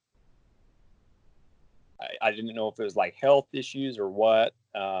 I didn't know if it was like health issues or what.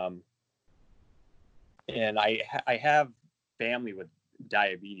 And I have family with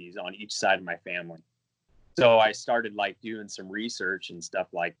diabetes on each side of my family. So I started like doing some research and stuff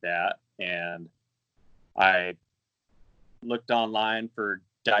like that. And I looked online for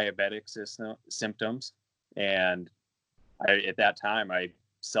diabetic symptoms. And at that time, I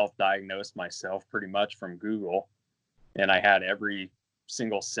self-diagnosed myself pretty much from Google. And I had every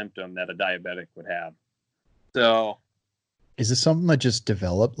single symptom that a diabetic would have. So, is this something that just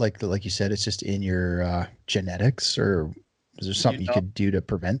developed, like you said, it's just in your genetics, or is there something you could do to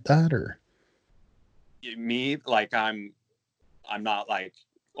prevent that? Or me, like I'm not like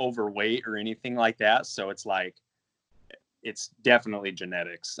overweight or anything like that. So it's like, it's definitely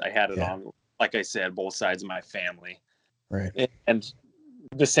genetics. I had it on, like I said, both sides of my family. Right. And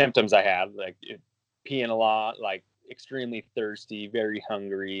the symptoms I had, like peeing a lot, like extremely thirsty, very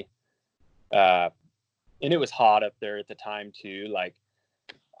hungry. And it was hot up there at the time too. Like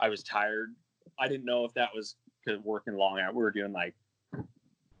I was tired. I didn't know if that was because working long hours. We were doing like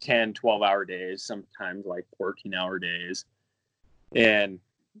 10, 12-hour days, sometimes like 14-hour days. And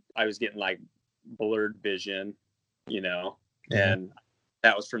I was getting like blurred vision, you know, and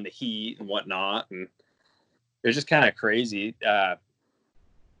that was from the heat and whatnot. And it was just kind of crazy.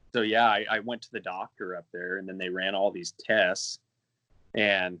 So yeah, I went to the doctor up there, and then they ran all these tests,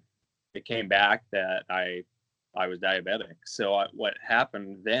 and it came back that I was diabetic. So what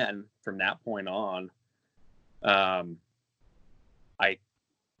happened then from that point on, I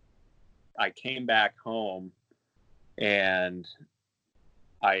came back home, and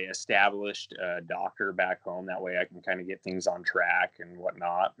I established a doctor back home. That way I can kind of get things on track and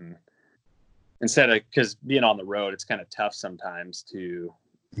whatnot. And because being on the road, it's kind of tough sometimes to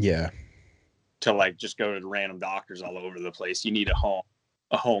like just go to random doctors all over the place. You need a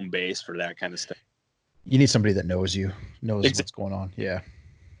home base for that kind of stuff. You need somebody that knows what's going on. Yeah.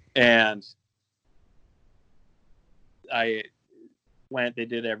 And I went, they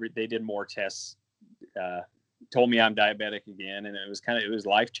did more tests, told me I'm diabetic again. And it was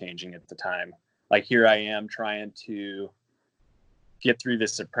life-changing at the time. Like here I am trying to get through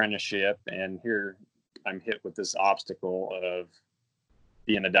this apprenticeship, and here I'm hit with this obstacle of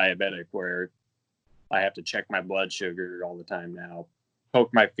being a diabetic, where I have to check my blood sugar all the time now,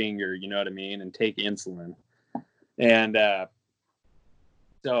 poke my finger, you know what I mean, and take insulin. And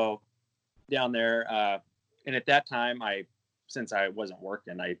so down there. And at that time, since I wasn't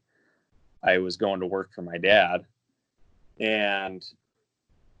working, I was going to work for my dad, and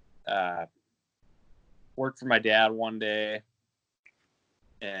worked for my dad one day,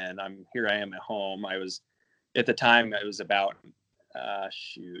 and here I am at home. At the time, it was about,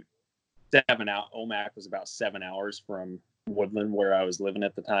 7 out. Omak was about 7 hours from Woodland, where I was living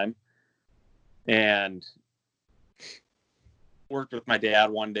at the time, and worked with my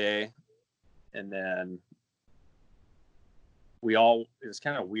dad one day, and then it was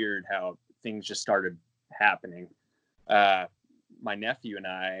kind of weird how things just started happening. My nephew and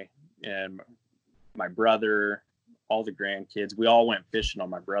I and my brother, all the grandkids, we all went fishing on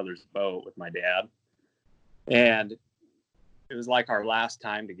my brother's boat with my dad. And it was like our last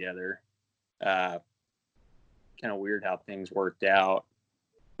time together. Kind of weird how things worked out.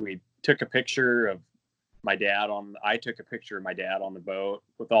 We took a picture of I took a picture of my dad on the boat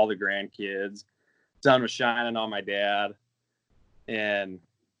with all the grandkids. Sun was shining on my dad. And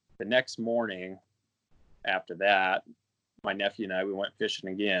the next morning after that, my nephew and we went fishing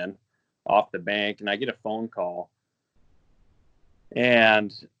again off the bank, and I get a phone call.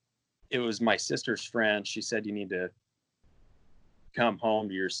 And it was my sister's friend. She said, you need to come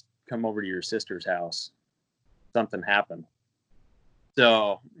over to your sister's house. Something happened.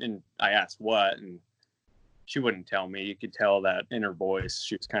 So, and I asked what, and she wouldn't tell me. You could tell that in her voice,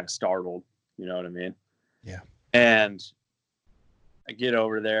 she was kind of startled. You know what I mean? Yeah. And I get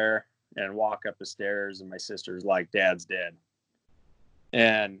over there and walk up the stairs, and my sister's like, Dad's dead.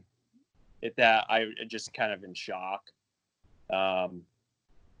 And at that, I just kind of in shock.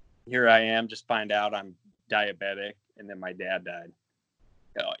 Here I am, just find out I'm diabetic, and then my dad died.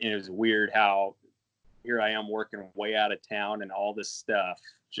 It was weird how here I am working way out of town, and all this stuff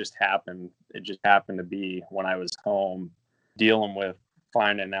just happened. It just happened to be when I was home dealing with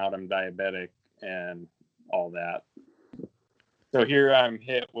finding out I'm diabetic and all that. So here I'm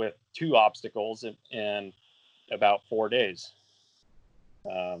hit with 2 obstacles in about 4 days.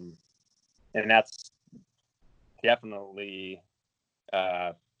 And that's definitely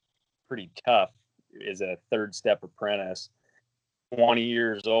pretty tough as a third step apprentice, 20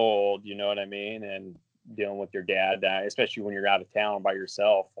 years old, you know what I mean? And dealing with your dad die, especially when you're out of town by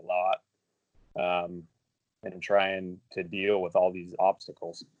yourself a lot, and trying to deal with all these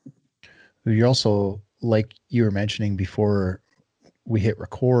obstacles. You're also, like you were mentioning before we hit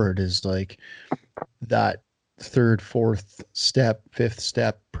record, is like that third, fourth step, fifth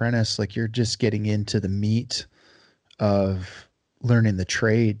step apprentice, like you're just getting into the meat of learning the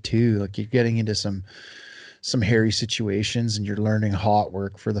trade too. Like you're getting into some hairy situations, and you're learning hot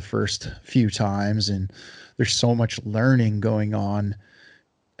work for the first few times, and there's so much learning going on.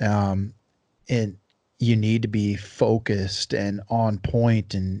 And you need to be focused and on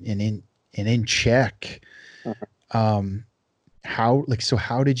point and in check. How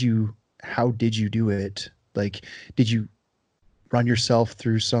did you do it? Like, did you run yourself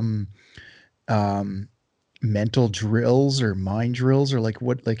through some mental drills or mind drills, or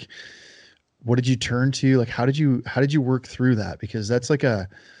what did you turn to? Like, how did you work through that? Because that's a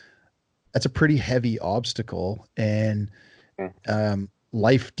pretty heavy obstacle, and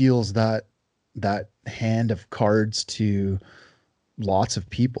life deals that hand of cards to lots of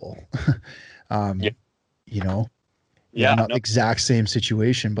people. You know, not the exact same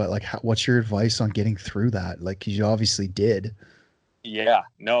situation, but like, what's your advice on getting through that? Like, 'cause you obviously did. Yeah,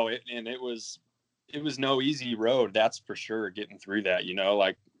 no, it was no easy road. That's for sure. Getting through that,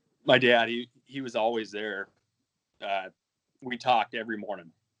 like my dad, he was always there. We talked every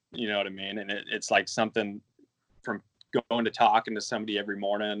morning, you know what I mean? And it's like something from going to talking to somebody every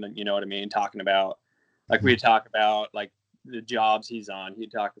morning, you know what I mean? Talking about, like, we'd talk about like the jobs he's on.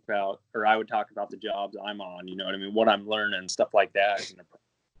 He'd talk about, or I would talk about the jobs I'm on, you know what I mean? What I'm learning, stuff like that.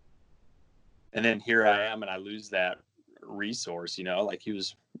 And then here I am, and I lose that resource, like he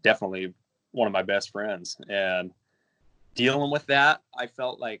was definitely one of my best friends, and dealing with that, I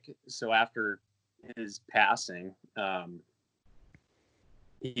felt like, so after his passing, about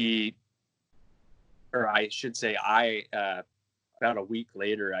a week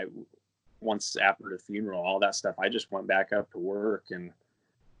later, once after the funeral, all that stuff, I just went back up to work, and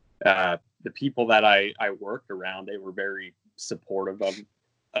the people that I worked around, they were very supportive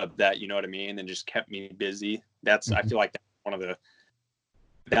of that, you know what I mean, and just kept me busy. I feel like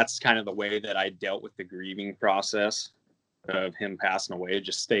that's kind of the way that I dealt with the grieving process of him passing away,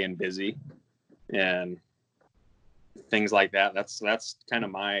 just staying busy and things like that. That's kind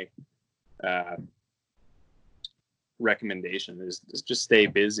of my recommendation is just stay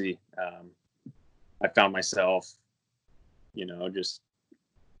busy. I found myself, just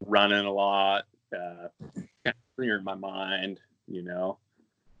running a lot, kind of clearing my mind,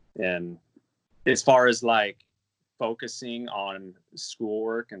 and as far as like focusing on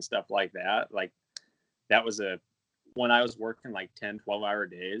schoolwork and stuff like that, like that was when I was working like 10-12 hour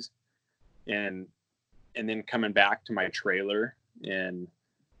days and then coming back to my trailer and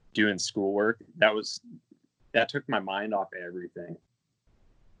doing schoolwork, that took my mind off everything,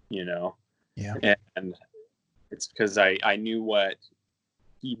 Yeah. and it's because I knew what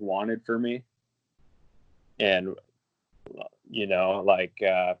he wanted for me, and like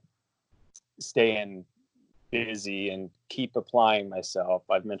staying busy and keep applying myself.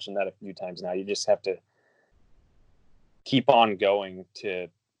 I've mentioned that a few times now. You just have to keep on going to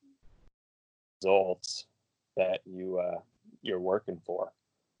results that you're working for.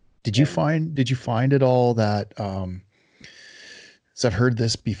 Did you find it all that so I've heard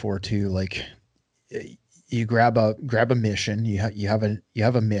this before too, like you grab a mission, you have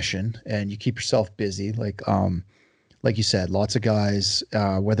a mission and you keep yourself busy, like you said, lots of guys,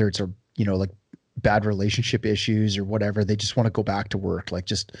 whether it's like bad relationship issues or whatever, they just want to go back to work, like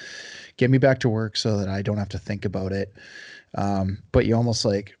just get me back to work so that I don't have to think about it. But you almost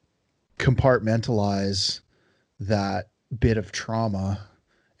like compartmentalize that bit of trauma,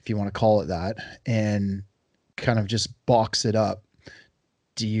 if you want to call it that, and kind of just box it up.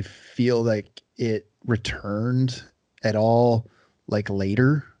 Do you feel like it returned at all, like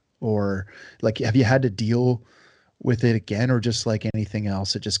later, or like have you had to deal with it again, or just like anything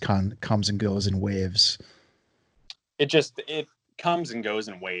else, it just comes and goes in waves? It comes and goes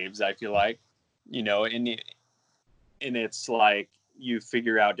in waves, I feel like, and it's like you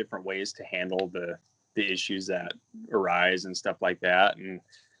figure out different ways to handle the issues that arise and stuff like that. And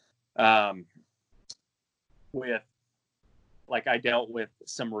with like I dealt with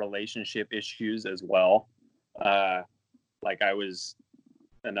some relationship issues as well. Like I was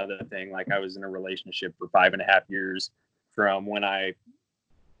another thing, like I was in a relationship for 5.5 years from when I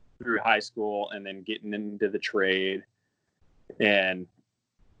through high school and then getting into the trade, and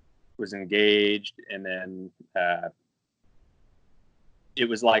was engaged. And then it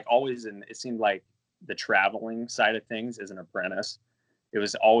was like always, it seemed like the traveling side of things as an apprentice, it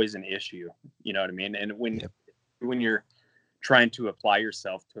was always an issue. You know what I mean? And when you're trying to apply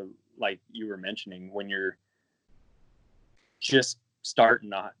yourself to, like you were mentioning, when you're just starting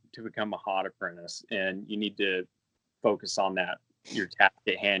not to become a hot apprentice and you need to focus on that, your task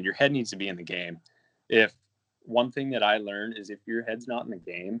at hand, your head needs to be in the game. If one thing that I learned is if your head's not in the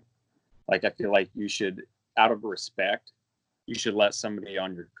game, like I feel like you should, out of respect, you should let somebody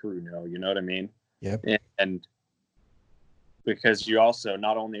on your crew know, you know what I mean? Yep. And because you also,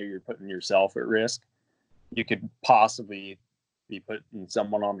 not only are you putting yourself at risk, you could possibly be putting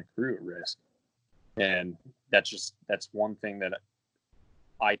someone on the crew at risk. And that's one thing that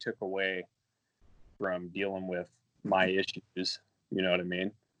I took away from dealing with my issues. You know what I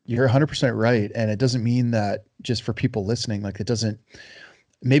mean? You're 100% right. And it doesn't mean that, just for people listening, like it doesn't,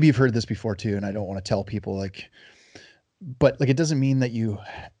 maybe you've heard this before too, and I don't want to tell people but like, it doesn't mean that you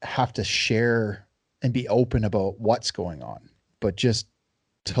have to share and be open about what's going on, but just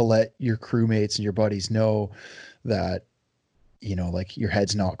to let your crewmates and your buddies know that, like your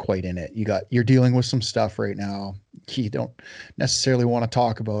head's not quite in it. You're dealing with some stuff right now. You don't necessarily want to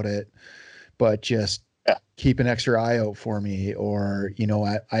talk about it, but just keep an extra eye out for me, or,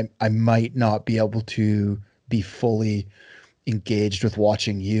 I might not be able to be fully engaged with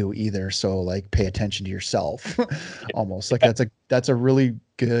watching you either. So like pay attention to yourself. Almost like that's a really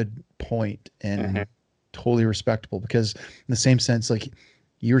good point, and totally respectable, because in the same sense, like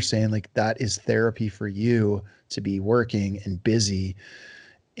you were saying, like that is therapy for you to be working and busy.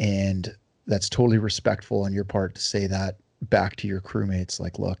 And that's totally respectful on your part to say that back to your crewmates.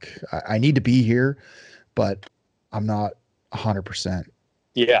 Like, look, I need to be here, but I'm not 100%.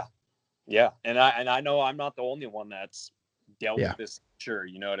 Yeah. Yeah. And I know I'm not the only one that's dealt with this. Sure.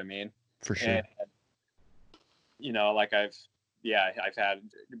 You know what I mean? For sure. And, like I've had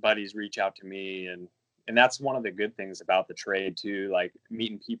buddies reach out to me, and that's one of the good things about the trade too, like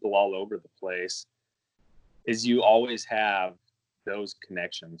meeting people all over the place, is you always have those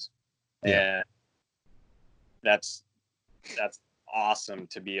connections. And that's awesome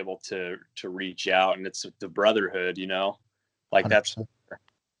to be able to reach out, and it's the brotherhood, like 100%. That's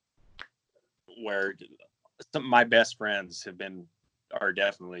where my best friends are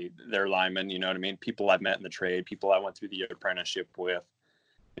definitely, they're linemen, you know what I mean? People I've met in the trade, people I went through the apprenticeship with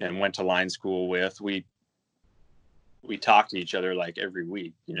and went to line school with. We talk to each other like every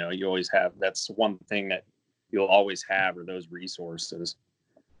week. You always have, that's one thing that you'll always have, are those resources.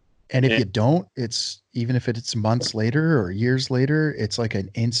 And if And you don't, it's even if it's months later or years later, it's like an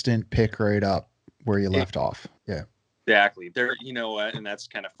instant pick right up where you left off. Yeah. exactly. There, you know what? And that's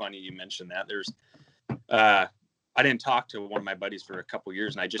kind of funny you mentioned that. Uh, I didn't talk to one of my buddies for a couple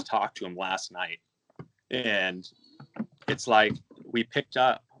years, and I just talked to him last night. And it's like we picked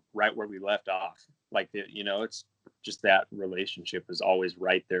up right where we left off. Like, it's just that relationship is always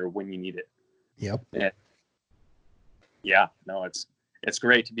right there when you need it. Yep. And yeah, no, it's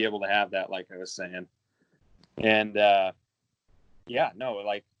great to be able to have that, like I was saying. And yeah, no,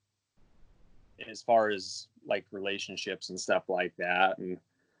 like as far as like relationships and stuff like that, and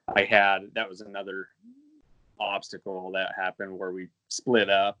that was another obstacle that happened where we split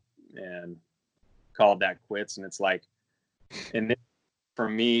up and called that quits. And it's like, and then for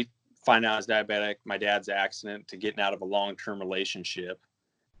me, finding out I was diabetic, my dad's accident, to getting out of a long-term relationship,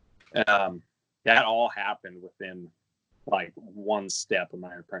 that all happened within like one step of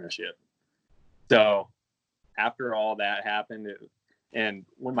my apprenticeship. So after all that happened, and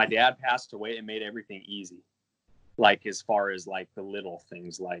when my dad passed away, it made everything easy. Like as far as like the little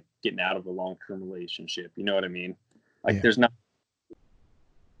things, like getting out of a long-term relationship, you know what I mean? Like there's nothing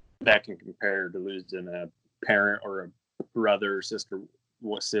that can compare to losing a parent or a brother, sister,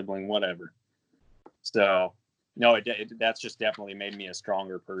 sibling, whatever. So no, that's just definitely made me a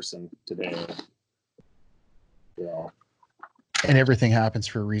stronger person today. So. And everything happens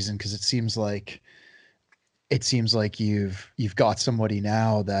for a reason, because it seems like you've got somebody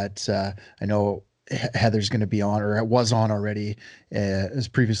now that I know Heather's going to be on, or was on already, as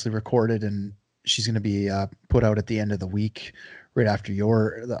previously recorded, and she's going to be put out at the end of the week, right after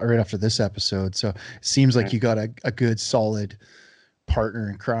this episode. So it seems like you got a good solid partner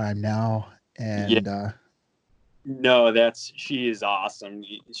in crime now. And no, she is awesome.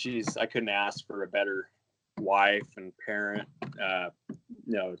 I couldn't ask for a better wife and parent.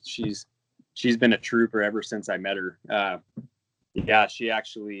 No, she's been a trooper ever since I met her. Yeah, she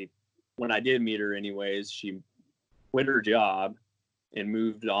actually, when I did meet her anyways, she quit her job and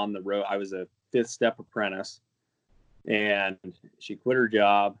moved on the road. I was a 5th step apprentice, and she quit her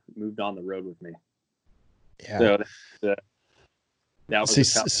job, moved on the road with me. Yeah. So that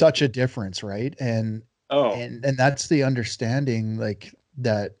was such a difference, right? And that's the understanding, like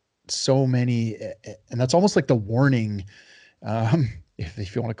that so many, and that's almost like the warning.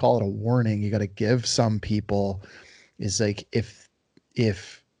 If you want to call it a warning, you got to give some people, is like, if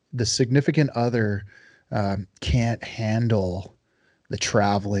the significant other can't handle the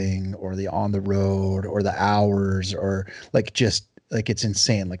traveling or the on the road or the hours, or like, just like, it's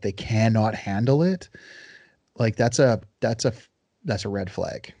insane, like they cannot handle it, like that's a red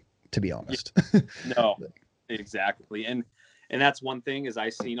flag, to be honest. No, exactly. And that's one thing, is I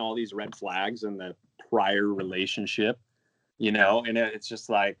seen all these red flags in the prior relationship, and it's just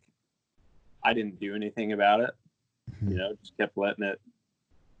like, I didn't do anything about it. Mm-hmm. Just kept letting it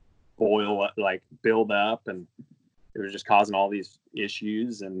boil, like build up, and it was just causing all these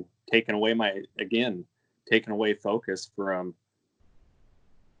issues and taking away focus from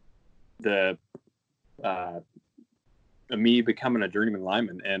the me becoming a journeyman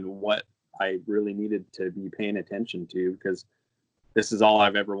lineman and what I really needed to be paying attention to, because this is all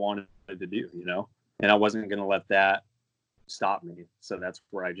I've ever wanted to do, and I wasn't going to let that stop me. So that's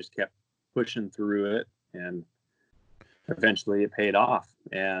where I just kept pushing through it, and eventually it paid off.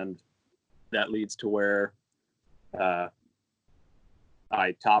 And that leads to where I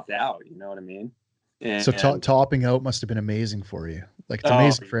topped out, you know what I mean? And topping out must have been amazing for you. Like, it's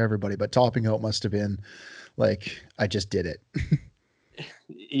amazing for everybody, but topping out must have been like, I just did it.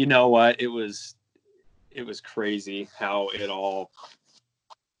 You know what? It was crazy how it all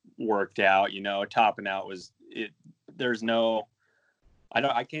worked out. Topping out was it.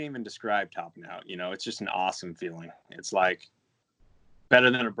 I can't even describe topping out. It's just an awesome feeling. It's like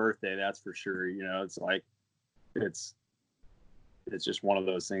better than a birthday, that's for sure. It's like, it's just one of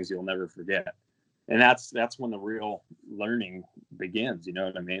those things you'll never forget. And that's when the real learning begins. You know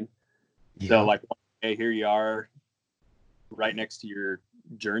what I mean? Yeah. So like, hey, here you are right next to your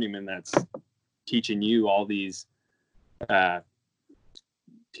journeyman that's teaching you all these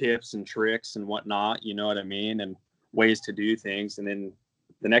tips and tricks and whatnot, you know what I mean? And ways to do things. And then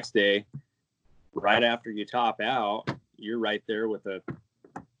the next day, right after you top out, you're right there with a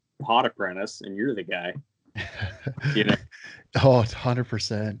hot apprentice, and you're the guy. Oh,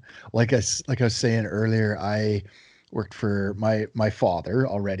 100%. Like I was saying earlier, I worked for my father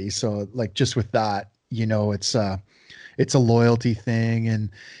already. So like, just with that, it's a loyalty thing. And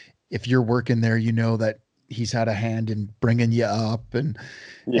if you're working there, that he's had a hand in bringing you up, and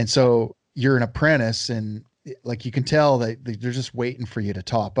so you're an apprentice, and like you can tell that they're just waiting for you to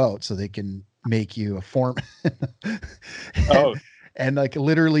top out so they can make you a foreman. and, Oh, and like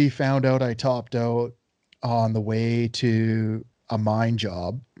literally found out I topped out on the way to a mine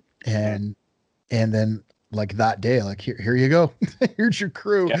job, mhm. and then like that day, like here you go. Here's your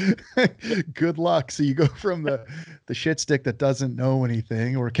crew. Yeah, yeah, Good luck. So you go from the shit stick that doesn't know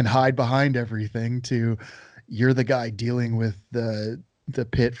anything or can hide behind everything to you're the guy dealing with the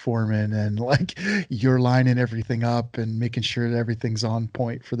pit foreman, and like you're lining everything up and making sure that everything's on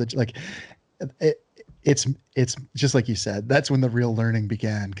point for the like it, it's just like you said, that's when the real learning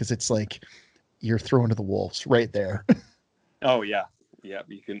began, because it's like you're thrown to the wolves right there. oh yeah, yeah.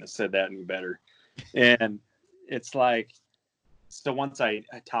 You couldn't have said that any better. And it's like, so once I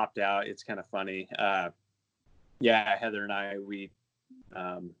topped out, it's kind of funny. Yeah, Heather and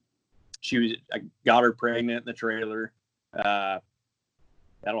um, I got her pregnant in the trailer. Uh,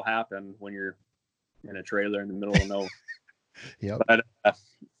 that'll happen when you're in a trailer in the middle of nowhere. Yep. But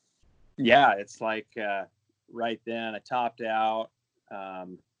yeah, it's like right then I topped out,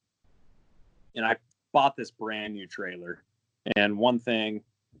 um, and I bought this brand new trailer. And one thing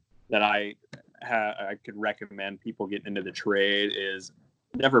that I could recommend people getting into the trade is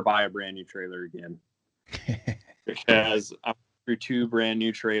never buy a brand new trailer again, because I went through two brand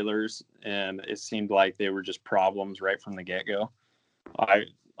new trailers and it seemed like they were just problems right from the get go. I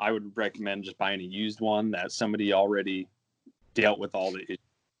I would recommend just buying a used one that somebody already dealt with all the,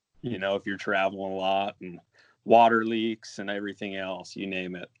 if you're traveling a lot and water leaks and everything else, you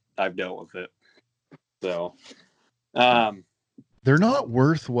name it, I've dealt with it. So, um, They're not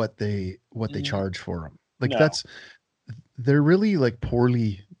worth what they mm, charge for them. Like no, they're really like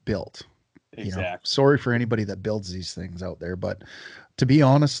poorly built. exactly. Sorry for anybody that builds these things out there, but to be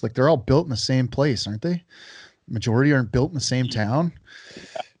honest, like they're all built in the same place, aren't they? Majority aren't built in the same town.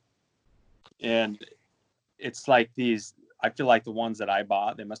 And it's like these, I feel like the ones that I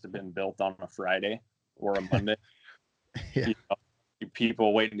bought, they must have been built on a Friday or a Monday. Yeah. You know,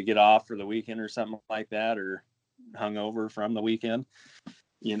 people waiting to get off for the weekend or something like that, or hungover from the weekend,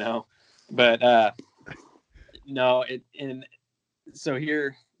 you know. But no, and so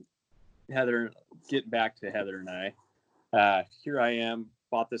here, Heather, getting back to Heather and I, here I am,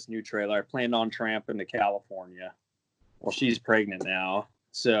 bought this new trailer. I planned on tramping to California. Well, she's pregnant now,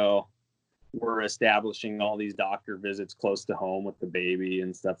 so we're establishing all these doctor visits close to home with the baby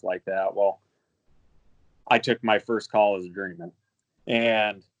and stuff like that. Well, I took my first call as a journeyman,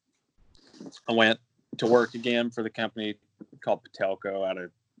 and I went to work again for the company called Patelco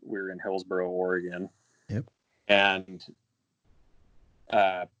we were in Hillsboro, Oregon. Yep. And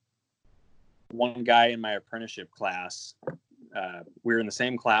uh, one guy in my apprenticeship class, we were in the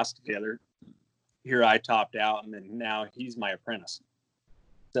same class together. Here I topped out, and then now he's my apprentice.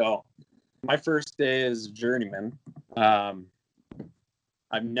 So my first day as a journeyman, I've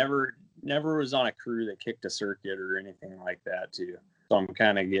never was on a crew that kicked a circuit or anything like that too. So I'm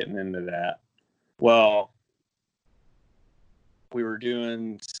kind of getting into that. Well, we were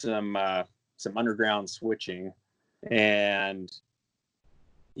doing some underground switching, and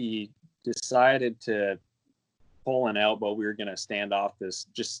he decided to pull an elbow. We were going to stand off this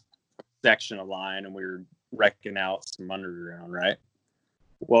just section of line, and we were wrecking out some underground, right?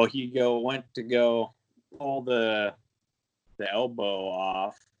 Well, he went to go pull the elbow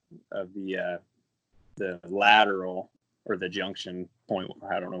off of the lateral or the junction point.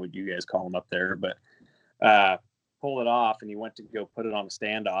 I don't know what you guys call them up there, but pull it off, and he went to go put it on a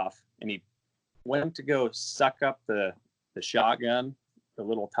standoff, and he went to go suck up the shotgun a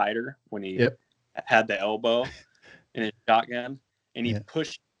little tighter when he Yep. had the elbow in his shotgun, and he Yeah.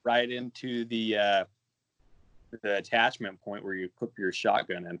 pushed right into the attachment point where you clip your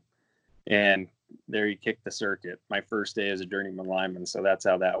shotgun in, and there he kicked the circuit. My first day as a journeyman lineman, so that's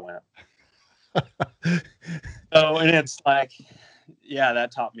how that went. So, and it's like, yeah,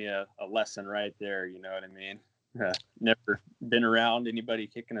 that taught me a lesson right there. You know what I mean? Never been around anybody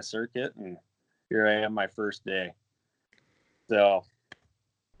kicking a circuit, and here I am, my first day. So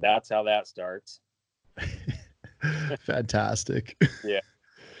that's how that starts. Fantastic. Yeah,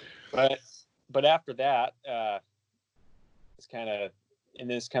 but after that, it's kind of, and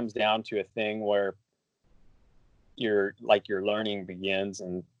this comes down to a thing where your learning begins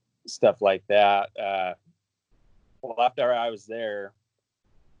and stuff like that. Well, after I was there,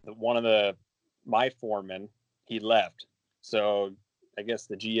 one of my foreman, he left. So I guess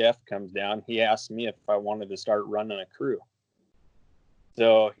the GF comes down. He asked me if I wanted to start running a crew.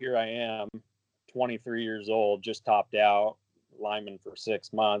 So here I am, 23 years old, just topped out, lineman for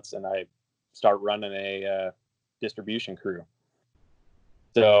 6 months, and I start running a distribution crew.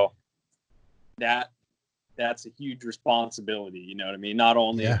 So that that's a huge responsibility. You know what I mean? Not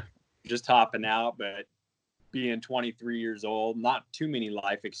only just hopping out, but being 23 years old, not too many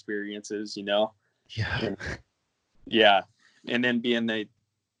life experiences, you know? Yeah. And then being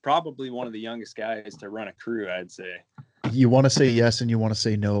probably one of the youngest guys to run a crew, I'd say. You want to say yes and you want to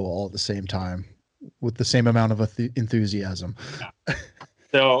say no all at the same time with the same amount of enthusiasm.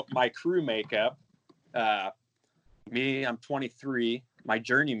 So my crew makeup, me, I'm 23. My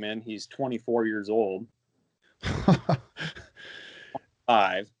journeyman, he's 24 years old.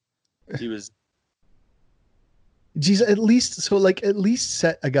 5. He was. Geez, at least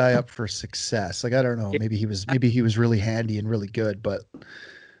set a guy up for success. Like, I don't know, maybe he was really handy and really good, but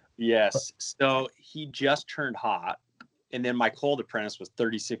yes. So he just turned hot, and then my cold apprentice was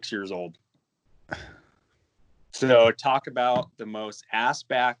 36 years old. So talk about the most ass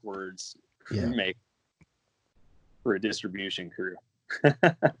backwards crew make for a distribution crew.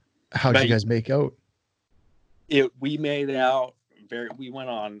 How'd you guys make out? We made out we went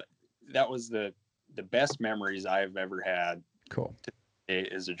on, that was the best memories I've ever had. Cool.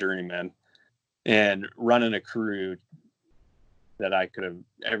 As a journeyman and running a crew that I could have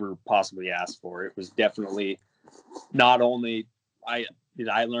ever possibly asked for. It was definitely not only I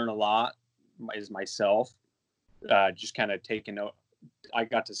learn a lot as myself, just kind of I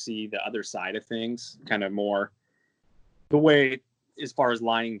got to see the other side of things, kind of more the way as far as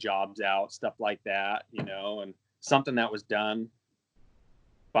lining jobs out, stuff like that, you know, and something that was done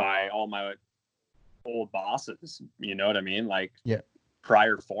by all my old bosses, you know what I mean? Like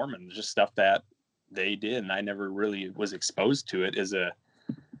prior foremen, just stuff that they did. And I never really was exposed to it as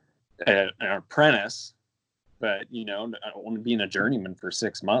an apprentice, but you know, only being a journeyman for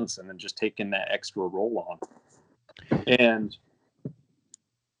 6 months and then just taking that extra role on. And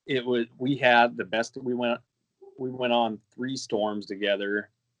we had the best. We went on 3 storms together,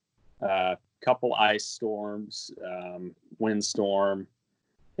 couple ice storms, windstorm,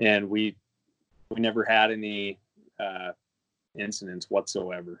 and we never had any incidents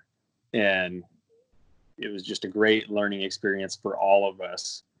whatsoever. And it was just a great learning experience for all of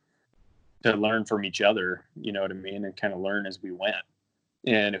us to learn from each other, you know what I mean, and kind of learn as we went.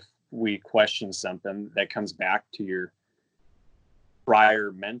 And if we question something, that comes back to your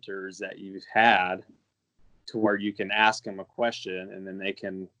prior mentors that you've had, to where you can ask them a question and then they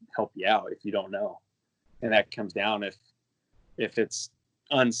can help you out if you don't know. And that comes down, if it's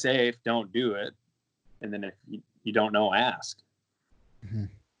unsafe, don't do it. And then if you don't know, ask. Mm-hmm.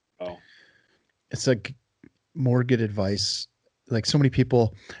 Oh, it's like more good advice. Like, so many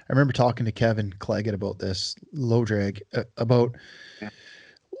people, I remember talking to Kevin Claggett about this, low drag, about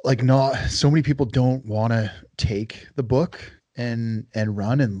like, not so many people don't want to take the book and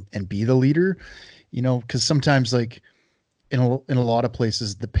run and be the leader, you know, because sometimes, like, in a lot of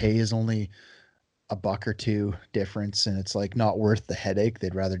places, the pay is only $1 or $2 difference, and it's like not worth the headache.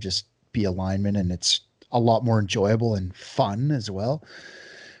 They'd rather just be a lineman, and it's a lot more enjoyable and fun as well.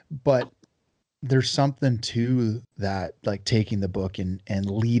 But there's something to that, like taking the book and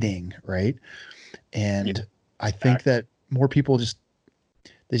leading, right? And I think that more people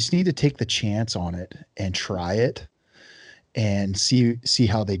they just need to take the chance on it and try it and see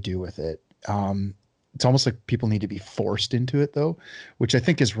how they do with it. It's almost like people need to be forced into it, though, which I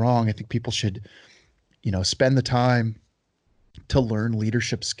think is wrong. I think people should, you know, spend the time to learn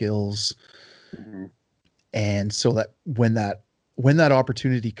leadership skills. mm-hmm. And so that when that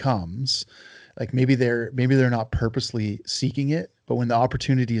opportunity comes, like maybe they're not purposely seeking it, but when the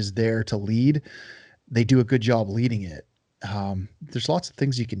opportunity is there to lead, they do a good job leading it. There's lots of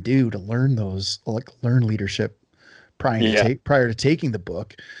things you can do to learn learn leadership prior to taking the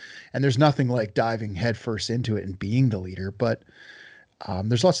book. And there's nothing like diving headfirst into it and being the leader, but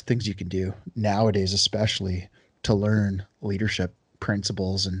there's lots of things you can do nowadays, especially to learn leadership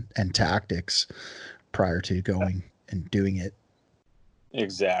principles and tactics prior to going and doing it.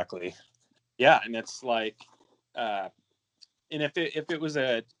 Exactly. Yeah. And it's like, and if it was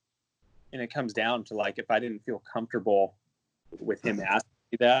and it comes down to, like, if I didn't feel comfortable with him asking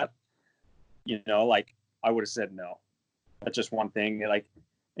me that, you know, like, I would have said no. That's just one thing. Like,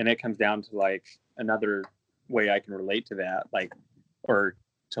 and it comes down to, like, another way I can relate to that, like, or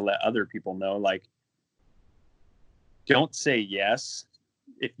to let other people know, like, don't say yes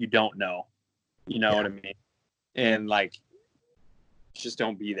if you don't know, you know what I mean? And, like, just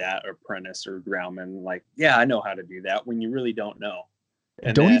don't be that apprentice or groundman. Like, yeah, I know how to do that, when you really don't know.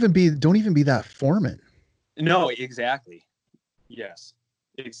 And don't even be that foreman. No, exactly. Yes,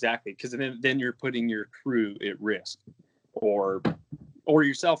 exactly. Because then you're putting your crew at risk, or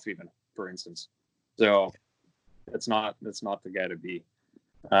yourself even, for instance. So that's not the guy to be.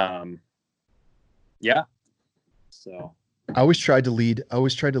 Yeah. So I always tried to lead.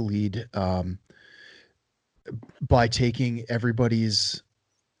 By taking everybody's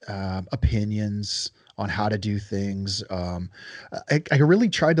opinions on how to do things. I really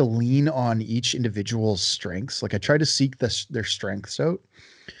tried to lean on each individual's strengths. Like I tried to seek their strengths out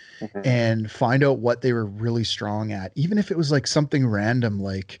mhm. and find out what they were really strong at, even if it was like something random.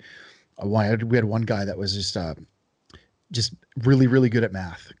 Like we had one guy that was just really, really good at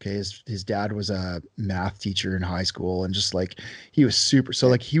math. Okay. His dad was a math teacher in high school, and just like, he was super, so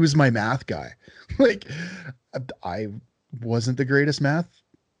like he was my math guy. Like I wasn't the greatest math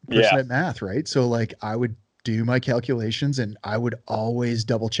person Yeah, at math. Right. So like I would do my calculations and I would always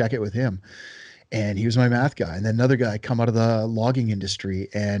double check it with him. And he was my math guy. And then another guy come out of the logging industry,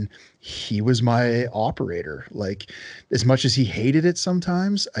 and he was my operator. Like, as much as he hated it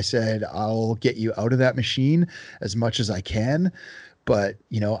sometimes, I said, I'll get you out of that machine as much as I can, but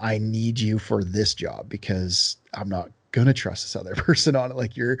I need you for this job because I'm not gonna trust this other person on it.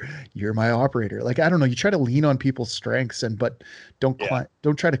 Like, you're my operator. Like, I don't know, you try to lean on people's strengths, but yeah,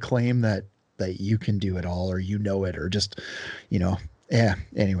 don't try to claim that you can do it all, or it, or just yeah,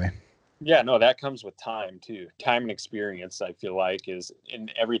 anyway. yeah. No, that comes with time too. Time and experience, I feel like,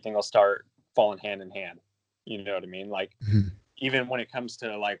 and everything will start falling hand in hand. You know what I mean? Like, Mhm. even when it comes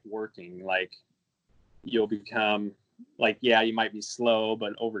to like working, like you'll become like, yeah, you might be slow,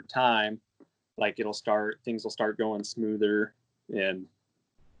 but over time, like things will start going smoother and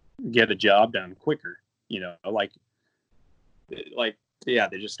get a job done quicker. Like yeah,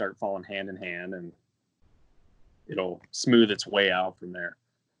 they just start falling hand in hand, and it'll smooth its way out from there.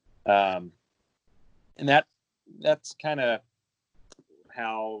 Um, and that's kind of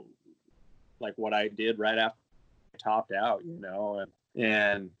how, like, what I did right after I topped out,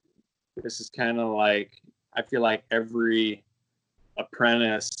 and this is kind of like, I feel like every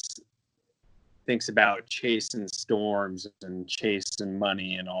apprentice thinks about chasing storms and chasing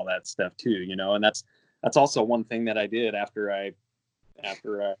money and all that stuff too, and that's also one thing that I did after I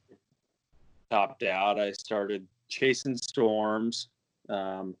topped out. I started chasing storms.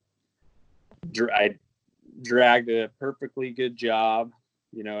 um, I dragged a perfectly good job,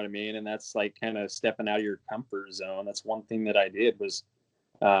 you know what I mean, and that's like kind of stepping out of your comfort zone. That's one thing that I did was,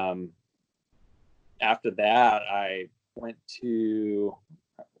 um, after that I went to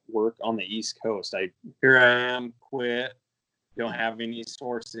work on the East Coast. Here I am, quit, don't have any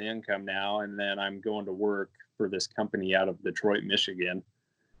source of income now, and then I'm going to work for this company out of Detroit, Michigan.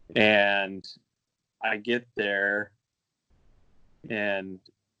 And I get there, and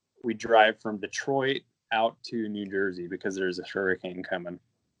we drive from Detroit out to New Jersey because there's a hurricane coming.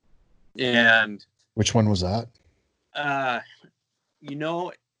 And Which one was that? uh, you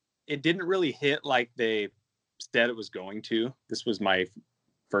know, it didn't really hit like they said it was going to. This was my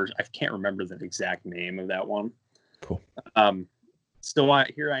first. I can't remember the exact name of that one. Cool. Still,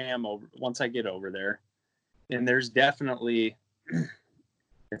 here I am once I get over there, and there's definitely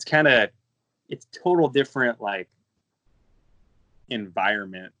it's total different, like,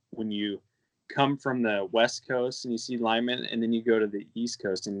 environment when you come from the West Coast and you see linemen, and then you go to the East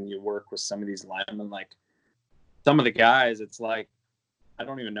Coast and you work with some of these linemen. Like, some of the guys, it's like, I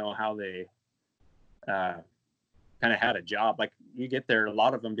don't even know how they kind of had a job. Like, you get there, a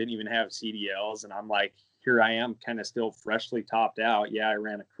lot of them didn't even have CDLs, and I'm like, here I am, kind of still freshly topped out. Yeah, I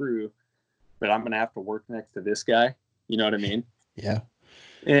ran a crew, but I'm gonna have to work next to this guy. You know what I mean? Yeah.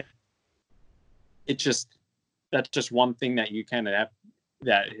 And that's just one thing that you kind of have,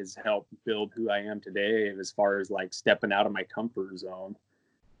 that has helped build who I am today, as far as like stepping out of my comfort zone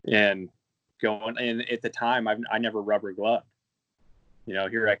and going. And at the time, I never rubber gloved.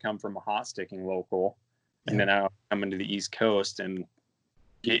 Here I come from a hot sticking local, and then I come into the East Coast and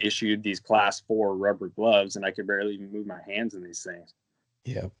get issued these Class 4 rubber gloves, and I could barely even move my hands in these things.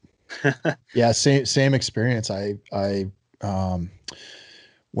 Yeah. Yeah. Same experience. I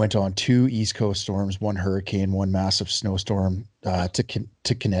went on 2 East Coast storms, one hurricane, one massive snowstorm,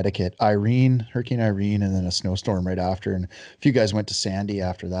 to Connecticut, Hurricane Irene, and then a snowstorm right after. And a few guys went to Sandy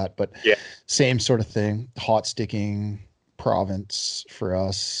after that, but Yeah. same sort of thing. Hot sticking province for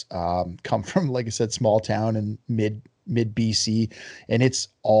us. Come from, like I said, small town in mid BC, and it's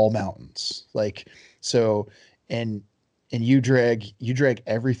all mountains. Like, so, and you drag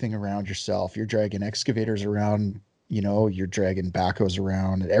everything around yourself. You're dragging excavators around, you're dragging backhoes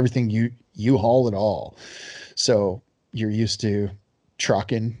around, and everything, you haul it all. So you're used to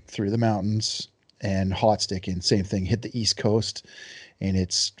trucking through the mountains and hot sticking. Same thing, hit the East Coast and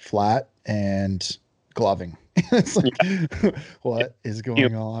it's flat and gloving. It's like, what is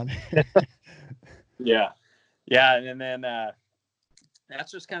going on? Yeah. And then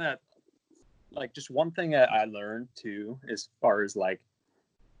that's just kind of like just one thing that I learned too, as far as like,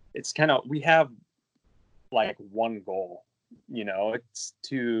 it's kind of, we have like one goal, it's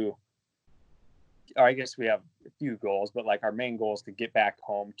to, or I guess we have a few goals, but like our main goal is to get back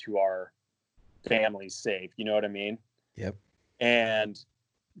home to our families safe. You know what I mean? Yep. And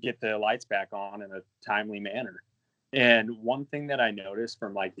get the lights back on in a timely manner. And one thing that I noticed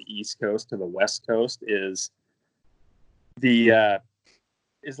from like the East Coast to the West Coast is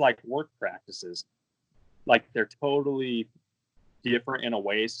like work practices. Like they're totally different in a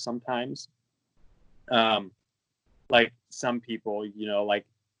way sometimes. Like some people, like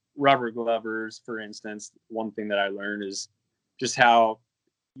rubber glovers, for instance, one thing that I learned is just how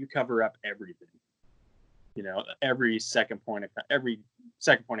you cover up everything. Every second point of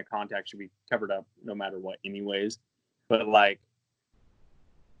contact should be covered up no matter what anyways. But like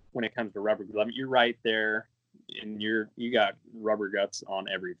when it comes to rubber glove, you're right there and you got rubber guts on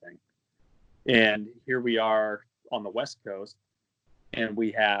everything. And here we are on the West Coast and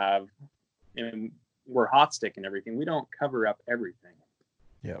we're hot stick and everything. We don't cover up everything.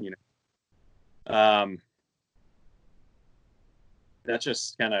 Yeah. That's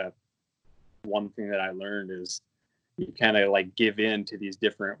just kind of one thing that I learned is you kind of like give in to these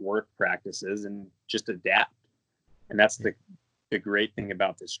different work practices and just adapt. And that's the great thing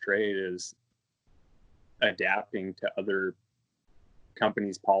about this trade is adapting to other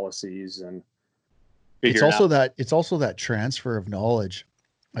companies' policies and it's also that transfer of knowledge.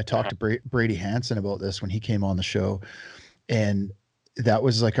 I talked to Brady Hansen about this when he came on the show, and that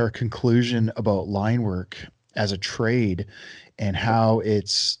was like our conclusion about line work as a trade and how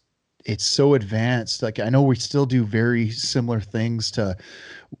it's so advanced. Like I know we still do very similar things to,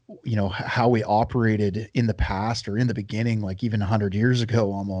 how we operated in the past or in the beginning, like even 100 years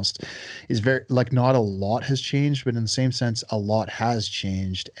ago almost, is very like not a lot has changed, but in the same sense, a lot has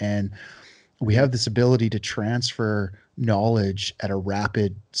changed. And we have this ability to transfer knowledge at a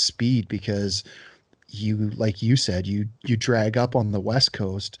rapid speed because like you said, you drag up on the West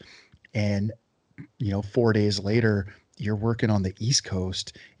Coast and, 4 days later, you're working on the East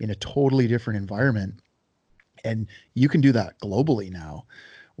Coast in a totally different environment. And you can do that globally now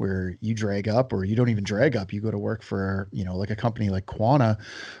where you drag up or you don't even drag up. You go to work for, like a company like Quanta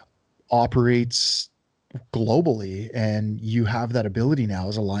operates globally, and you have that ability now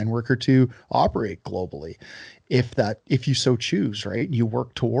as a line worker to operate globally. If you so choose, right? You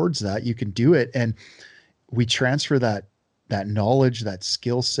work towards that, you can do it. And we transfer that knowledge, that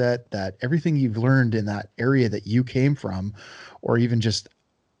skill set, that everything you've learned in that area that you came from, or even just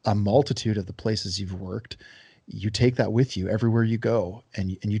a multitude of the places you've worked, you take that with you everywhere you go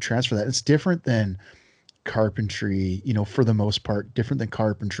and you transfer that. It's different than carpentry, for the most part, different than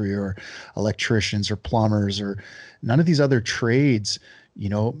carpentry or electricians or plumbers or none of these other trades.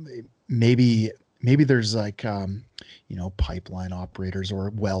 Maybe there's like, pipeline operators or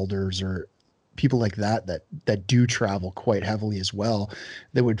welders or people like that do travel quite heavily as well.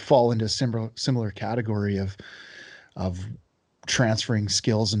 That would fall into a similar category of transferring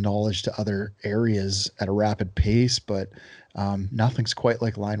skills and knowledge to other areas at a rapid pace, but nothing's quite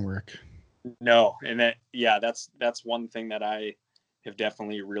like line work. No, and that's one thing that I have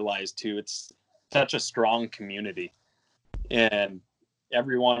definitely realized too. It's such a strong community, and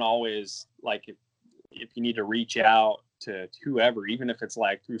everyone always like if you need to reach out to whoever, even if it's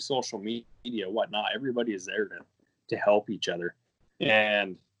like through social media, whatnot, everybody is there to help each other,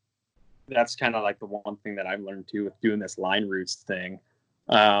 and that's kind of like the one thing that I've learned too with doing this line routes thing.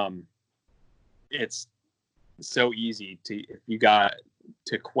 It's so easy if you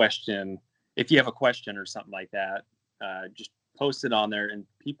have a question or something like that, just post it on there and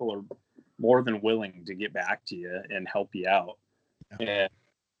people are more than willing to get back to you and help you out. Yeah. And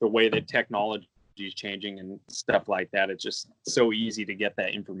the way that technology is changing and stuff like that, it's just so easy to get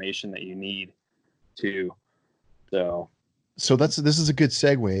that information that you need to. So this is a good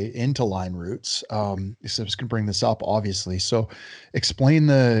segue into line routes. So I was going to bring this up, obviously. So explain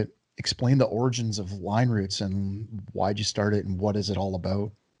the origins of line routes and why'd you start it and what is it all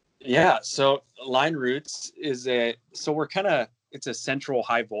about? Yeah. So line routes it's a central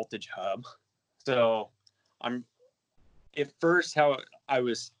high voltage hub. So at first how I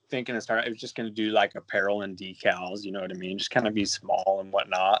was thinking to start, I was just going to do like apparel and decals, you know what I mean? Just kind of be small and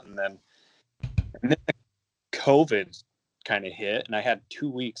whatnot. And then COVID kind of hit and I had 2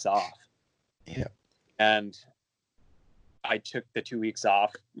 weeks off. Yeah. And I took the 2 weeks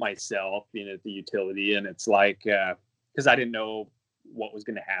off myself being at the utility, and it's like, because I didn't know what was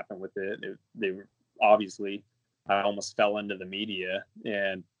going to happen with it. They were obviously, I almost fell into the media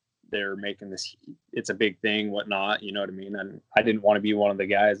and they're making this, it's a big thing, whatnot, you know what I mean? And I didn't want to be one of the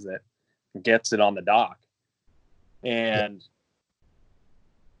guys that gets it on the dock. And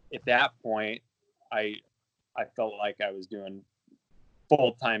at that point, I felt like I was doing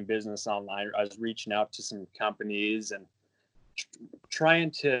full-time business online. I was reaching out to some companies and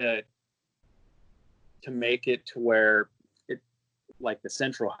trying to make it to where it, like the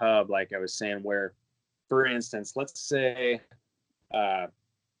central hub, like I was saying, where, for instance, let's say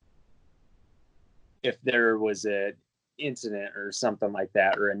if there was an incident or something like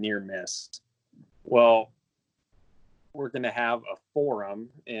that, or a near miss, well, we're going to have a forum,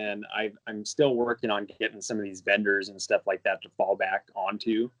 and I'm still working on getting some of these vendors and stuff like that to fall back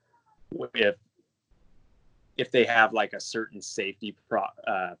onto if they have like a certain safety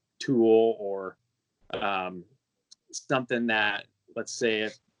tool or something that, let's say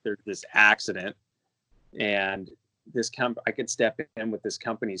if there's this accident and I could step in with this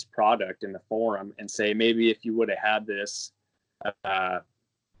company's product in the forum and say, maybe if you would have had this,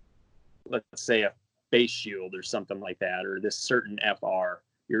 let's say a face shield or something like that, or this certain FR,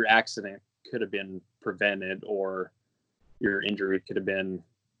 your accident could have been prevented, or your injury could have been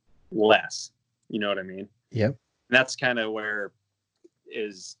less. You know what I mean? Yep. And that's kind of where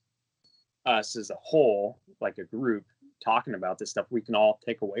is us as a whole, like a group, talking about this stuff, we can all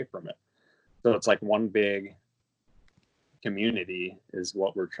take away from it. So it's like one big community is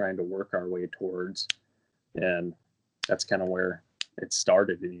what we're trying to work our way towards. And that's kind of where it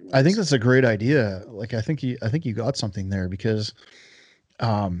started anyways. I think that's a great idea. Like, I think you got something there, because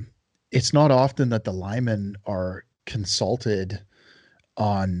it's not often that the linemen are consulted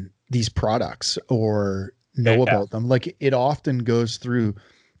on these products or know about them. Like, it often goes through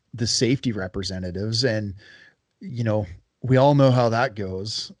the safety representatives, and we all know how that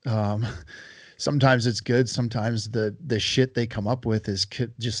goes. Sometimes it's good. Sometimes the shit they come up with is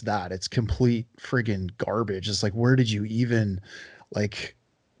just that. It's complete friggin' garbage. It's like, where did you even like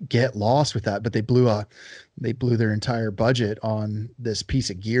get lost with that? But they blew their entire budget on this piece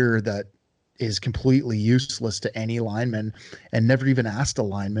of gear that is completely useless to any lineman, and never even asked a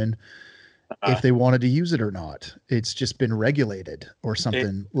lineman if they wanted to use it or not. It's just been regulated or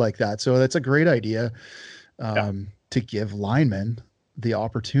something like that. So that's a great idea, to give linemen the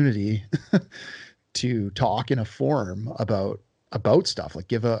opportunity to talk in a forum about stuff, like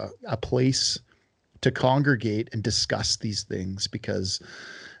give a place to congregate and discuss these things, because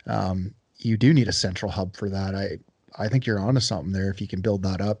you do need a central hub for that. I think you're onto something there if you can build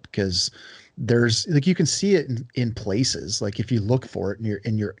that up, because there's like, you can see it in places. Like, if you look for it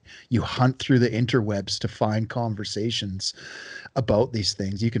and you hunt through the interwebs to find conversations about these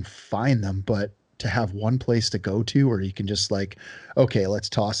things, you can find them. But to have one place to go to where you can just like, okay, let's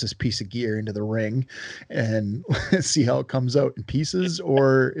toss this piece of gear into the ring and see how it comes out in pieces,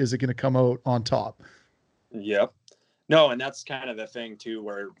 or is it going to come out on top? Yep. No, and that's kind of the thing too,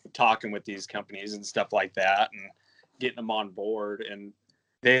 where talking with these companies and stuff like that and getting them on board, and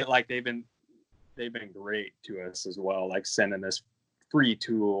they've been great to us as well, like sending us free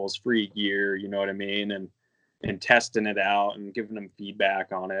tools, free gear, you know what I mean, and testing it out and giving them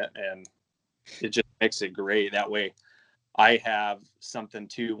feedback on it, and it just makes it great. That way I have something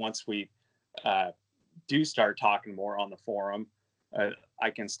too, once we do start talking more on the forum, I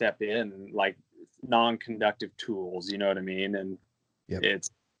can step in and like non-conductive tools, you know what I mean? And it's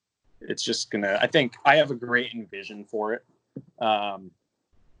just gonna, I think I have a great envision for it.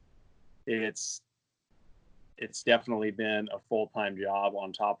 It's definitely been a full-time job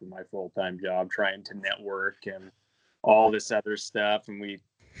on top of my full-time job, trying to network and all this other stuff. And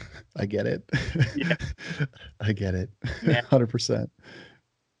I get it. Yeah. I get it. 100%.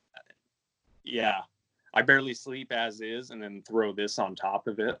 Yeah. I barely sleep as is, and then throw this on top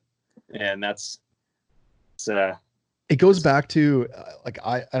of it. And it goes back to like,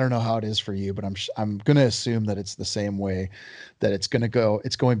 I don't know how it is for you, but I'm going to assume that it's the same way, that it's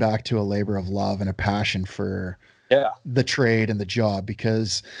going back to a labor of love and a passion for the trade and the job,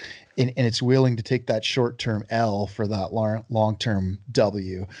 because and it's willing to take that short-term L for that long-term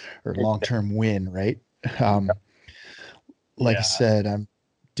W or long-term win. Right. Like I said, I'm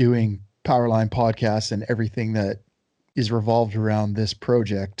doing Powerline podcasts and everything that is revolved around this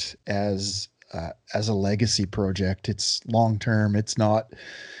project as a legacy project. It's long-term. It's not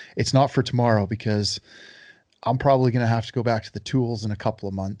for tomorrow, because I'm probably going to have to go back to the tools in a couple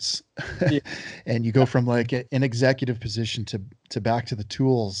of months. And you go from like an executive position to back to the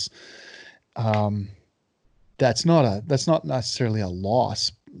tools. That's not necessarily a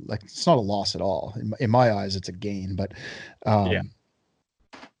loss. Like, it's not a loss at all. In my eyes, it's a gain, but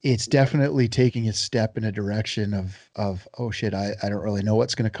it's definitely taking a step in a direction of, oh shit, I don't really know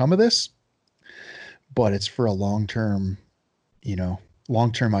what's going to come of this, but it's for a long-term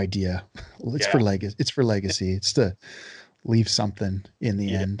long-term idea. It's for Yeah. legacy. It's for legacy. It's to leave something in the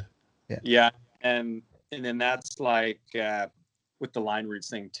Yeah. end. Yeah. Yeah. And then that's like with the line roots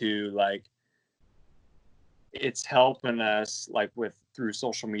thing too, like it's helping us like with through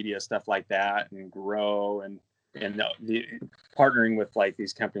social media stuff like that and grow and the partnering with like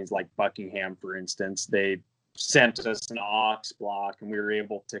these companies like Buckingham, for instance. They sent us an aux block and we were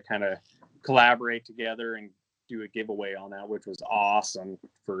able to kind of collaborate together and do a giveaway on that, which was awesome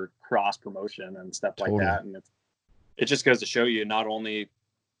for cross promotion and stuff like Totally. that. And it just goes to show you, not only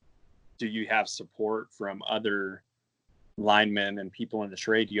do you have support from other linemen and people in the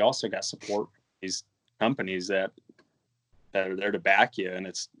trade, you also got support from these companies that are there to back you, and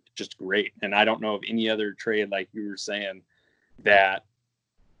it's just great. And I don't know of any other trade, like you were saying, that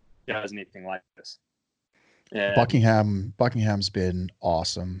does anything like this. And Buckingham's been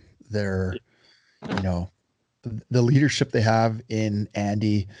awesome. They're, you know, the leadership they have in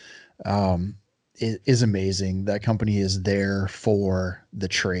Andy is amazing. That company is there for the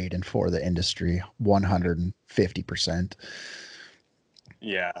trade and for the industry 150%.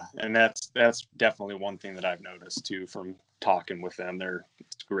 yeah, and that's definitely one thing that I've noticed too from talking with them. They're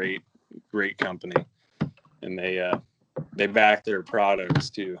great company, and they back their products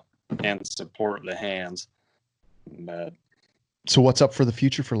too and support the hands. But so what's up for the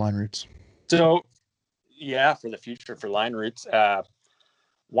future for Line Roots? So yeah, for the future for Line Roots,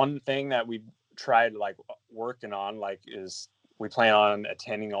 one thing that we tried like working on like is we plan on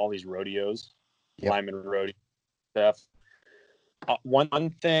attending all these rodeos, lineman rodeo stuff.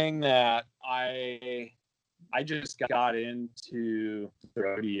 One thing that I just got into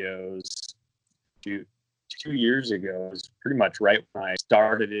rodeos 2 years ago. It was pretty much right when I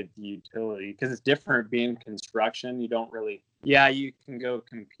started at the utility, because it's different being construction. You don't really, you can go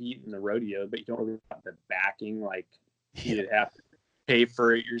compete in the rodeo, but you don't really have the backing. Like you'd have to pay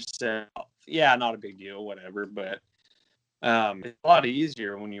for it yourself. Yeah, not a big deal, whatever. But it's a lot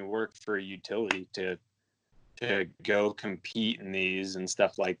easier when you work for a utility to go compete in these and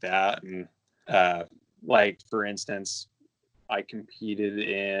stuff like that. And like for instance, I competed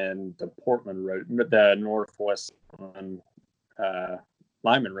in the Portland the Northwest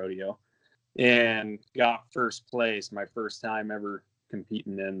Lineman Rodeo, and got first place. My first time ever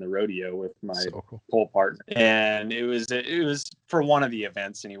competing in the rodeo with my pole partner, and it was for one of the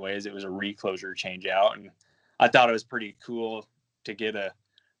events. Anyways, it was a reclosure change out, and I thought it was pretty cool to get a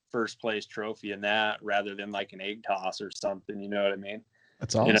first place trophy in that rather than like an egg toss or something. You know what I mean?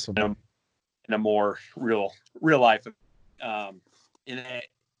 That's awesome. In a more real life. And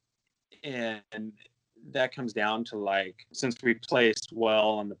that comes down to like, since we placed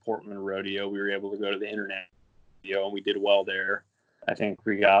well on the Portland Rodeo, we were able to go to the International Rodeo and we did well there. I think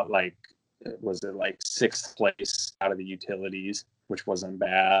we got like, was it like 6th place out of the utilities, which wasn't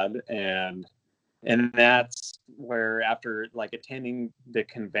bad. And that's where, after like attending the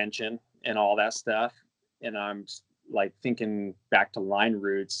convention and all that stuff, and I'm like thinking back to Line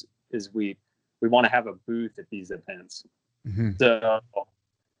Roots, is we want to have a booth at these events. Mm-hmm. So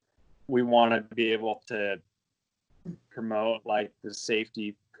we want to be able to promote like the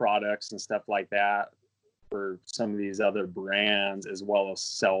safety products and stuff like that for some of these other brands, as well as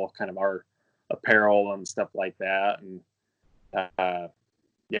sell kind of our apparel and stuff like that. And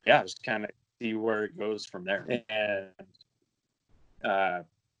just kind of see where it goes from there. And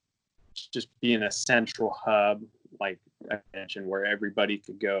just being a central hub, like I mentioned, where everybody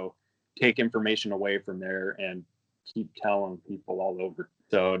could go take information away from there and keep telling people all over.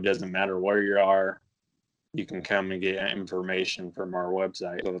 So it doesn't matter where you are, you can come and get information from our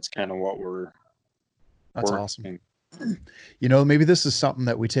website. So that's kind of what that's awesome. You know, maybe this is something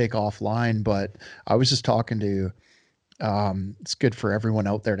that we take offline, but I was just talking to, it's good for everyone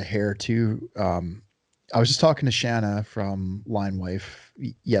out there to hear too. I was just talking to Shanna from Line Wife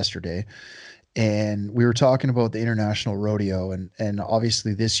yesterday, and we were talking about the International Rodeo, and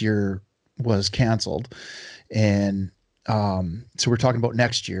obviously this year was canceled. And so we're talking about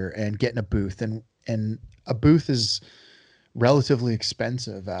next year and getting a booth, and a booth is relatively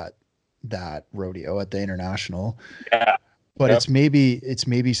expensive at that rodeo, at the International. Yeah. But it's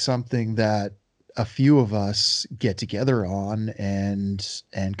maybe something that a few of us get together on and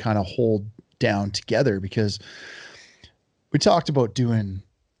kind of hold down together, because we talked about doing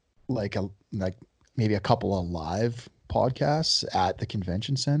like maybe a couple of live podcasts at the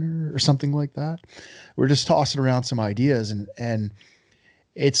convention center or something like that. We're just tossing around some ideas, and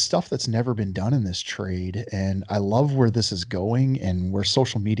it's stuff that's never been done in this trade. And I love where this is going and where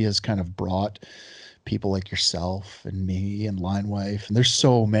social media has kind of brought people like yourself and me and Line Wife, and there's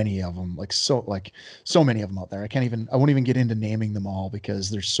so many of them, so many of them out there. I won't even get into naming them all because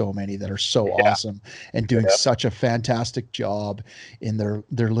there's so many that are so awesome and doing such a fantastic job in their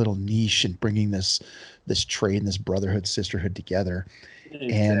little niche and bringing this trade and this brotherhood, sisterhood together.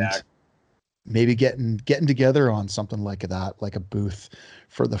 And maybe getting together on something like that, like a booth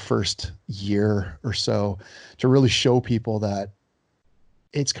for the first year or so, to really show people that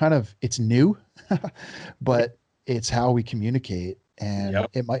it's new, but it's how we communicate, and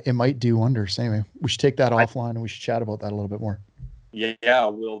it might do wonders. Anyway, we should take that offline and we should chat about that a little bit more. Yeah,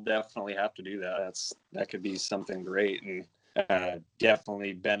 we'll definitely have to do that. That could be something great, and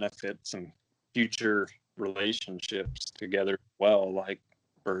definitely benefit some future relationships together as well, like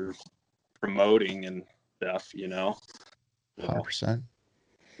for promoting and stuff, 100%.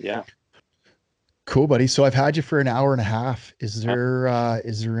 Yeah. Cool, buddy. So I've had you for an hour and a half. Is there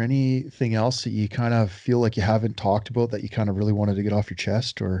anything else that you kind of feel like you haven't talked about that you kind of really wanted to get off your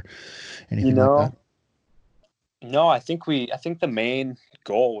chest, or anything like that? No, I think the main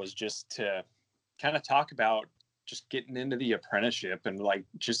goal was just to kind of talk about just getting into the apprenticeship and like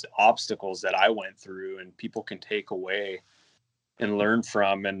just obstacles that I went through and people can take away and learn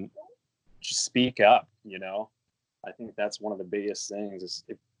from, and just speak up. I think that's one of the biggest things is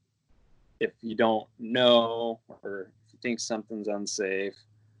if you don't know, or if you think something's unsafe,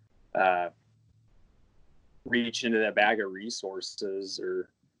 reach into that bag of resources or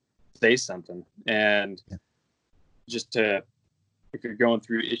say something. And just if you're going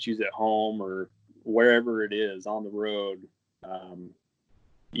through issues at home or wherever it is on the road,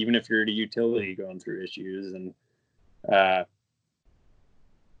 even if you're at a utility going through issues, and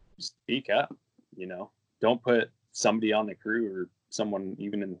speak up, don't put somebody on the crew or someone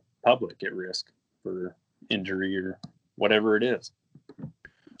even in public at risk for injury or whatever it is.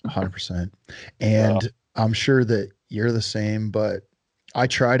 100%. And I'm sure that you're the same, but I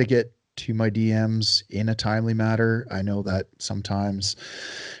try to get to my DMs in a timely manner. I know that sometimes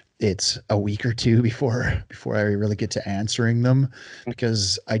it's a week or two before I really get to answering them,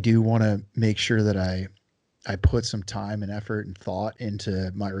 because I do want to make sure that I put some time and effort and thought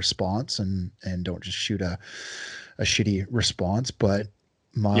into my response, and don't just shoot a shitty response. But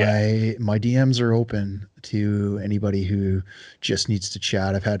my DMs are open to anybody who just needs to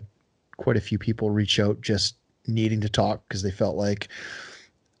chat. I've had quite a few people reach out just needing to talk because they felt like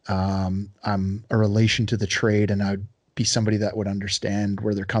I'm a relation to the trade, and I'd be somebody that would understand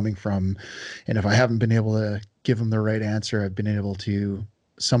where they're coming from. And if I haven't been able to give them the right answer, I've been able to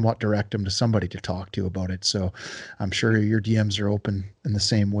somewhat direct them to somebody to talk to about it. So I'm sure your DMs are open in the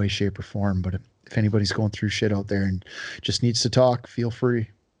same way, shape, or form. But if anybody's going through shit out there and just needs to talk, feel free.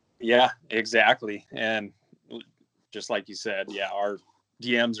 Yeah, exactly. And just like you said, our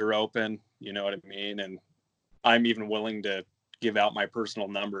DMs are open, you know what I mean? And I'm even willing to give out my personal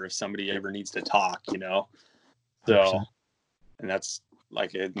number if somebody ever needs to talk, So, 100%. And that's,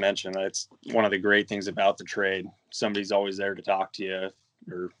 like I mentioned, it's one of the great things about the trade. Somebody's always there to talk to you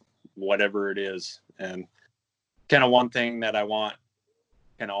or whatever it is. And kind of one thing that I want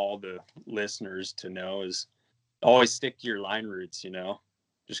kind of all the listeners to know is always stick to your line roots,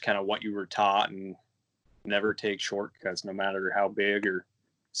 just kind of what you were taught, and never take shortcuts, no matter how big or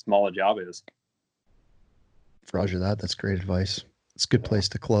small a job is. Roger that. That's great advice. It's a good place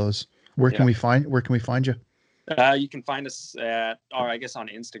to close. Where can we find you? You can find us on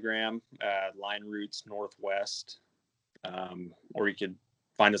Instagram, Line Roots Northwest, or you could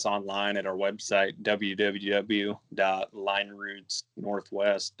find us online at our website,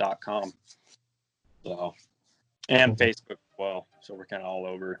 www.linerootsnorthwest.com. So, and Facebook as well. So we're kind of all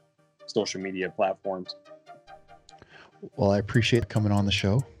over social media platforms. Well, I appreciate coming on the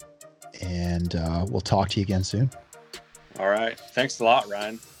show, and we'll talk to you again soon. All right. Thanks a lot,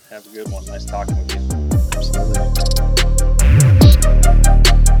 Ryan. Have a good one. Nice talking with you. Absolutely.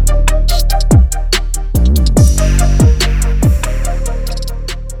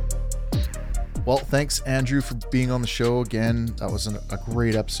 Well, thanks, Andrew, for being on the show again. That was a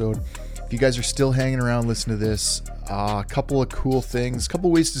great episode. If you guys are still hanging around listening to this, a couple of cool things, a couple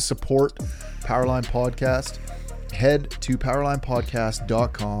of ways to support Powerline Podcast. Head to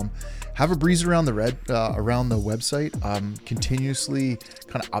powerlinepodcast.com. Have a breeze around the website. I'm continuously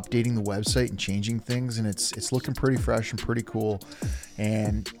kind of updating the website and changing things, and it's looking pretty fresh and pretty cool.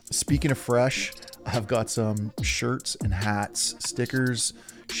 And speaking of fresh, I've got some shirts and hats, stickers,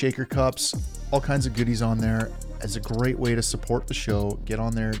 shaker cups, all kinds of goodies on there. As a great way to support the show. Get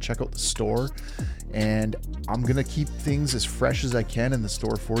on there and check out the store. And I'm going to keep things as fresh as I can in the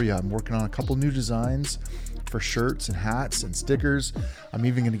store for you. I'm working on a couple new designs for shirts and hats and stickers. I'm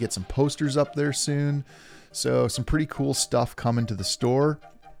even going to get some posters up there soon. So some pretty cool stuff coming to the store.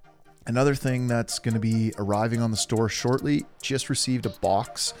 Another thing that's going to be arriving on the store shortly, just received a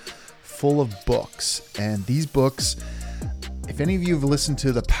box full of books. And these books, if any of you have listened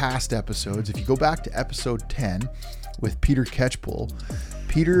to the past episodes, if you go back to episode 10 with Peter Ketchpool,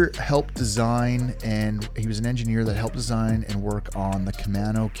 Peter helped design, and he was an engineer that helped design and work on the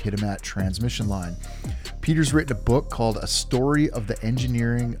Camano Kitimat transmission line. Peter's written a book called A Story of the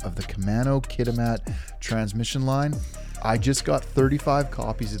Engineering of the Camano Kitimat Transmission Line. I just got 35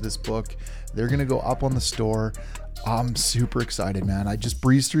 copies of this book. They're going to go up on the store. I'm super excited, man. I just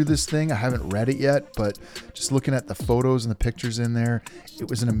breezed through this thing. I haven't read it yet, but just looking at the photos and the pictures in there, it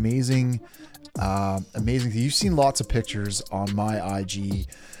was an amazing thing. You've seen lots of pictures on my IG,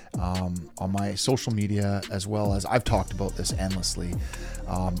 on my social media, as well as I've talked about this endlessly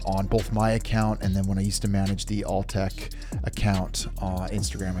on both my account and then when I used to manage the Alltech account,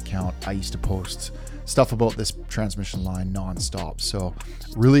 Instagram account, I used to post stuff about this transmission line nonstop. So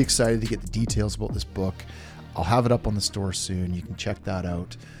really excited to get the details about this book. I'll have it up on the store soon. You can check that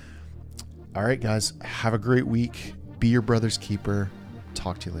out. All right, guys, have a great week. Be your brother's keeper.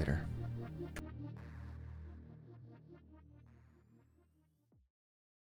 Talk to you later.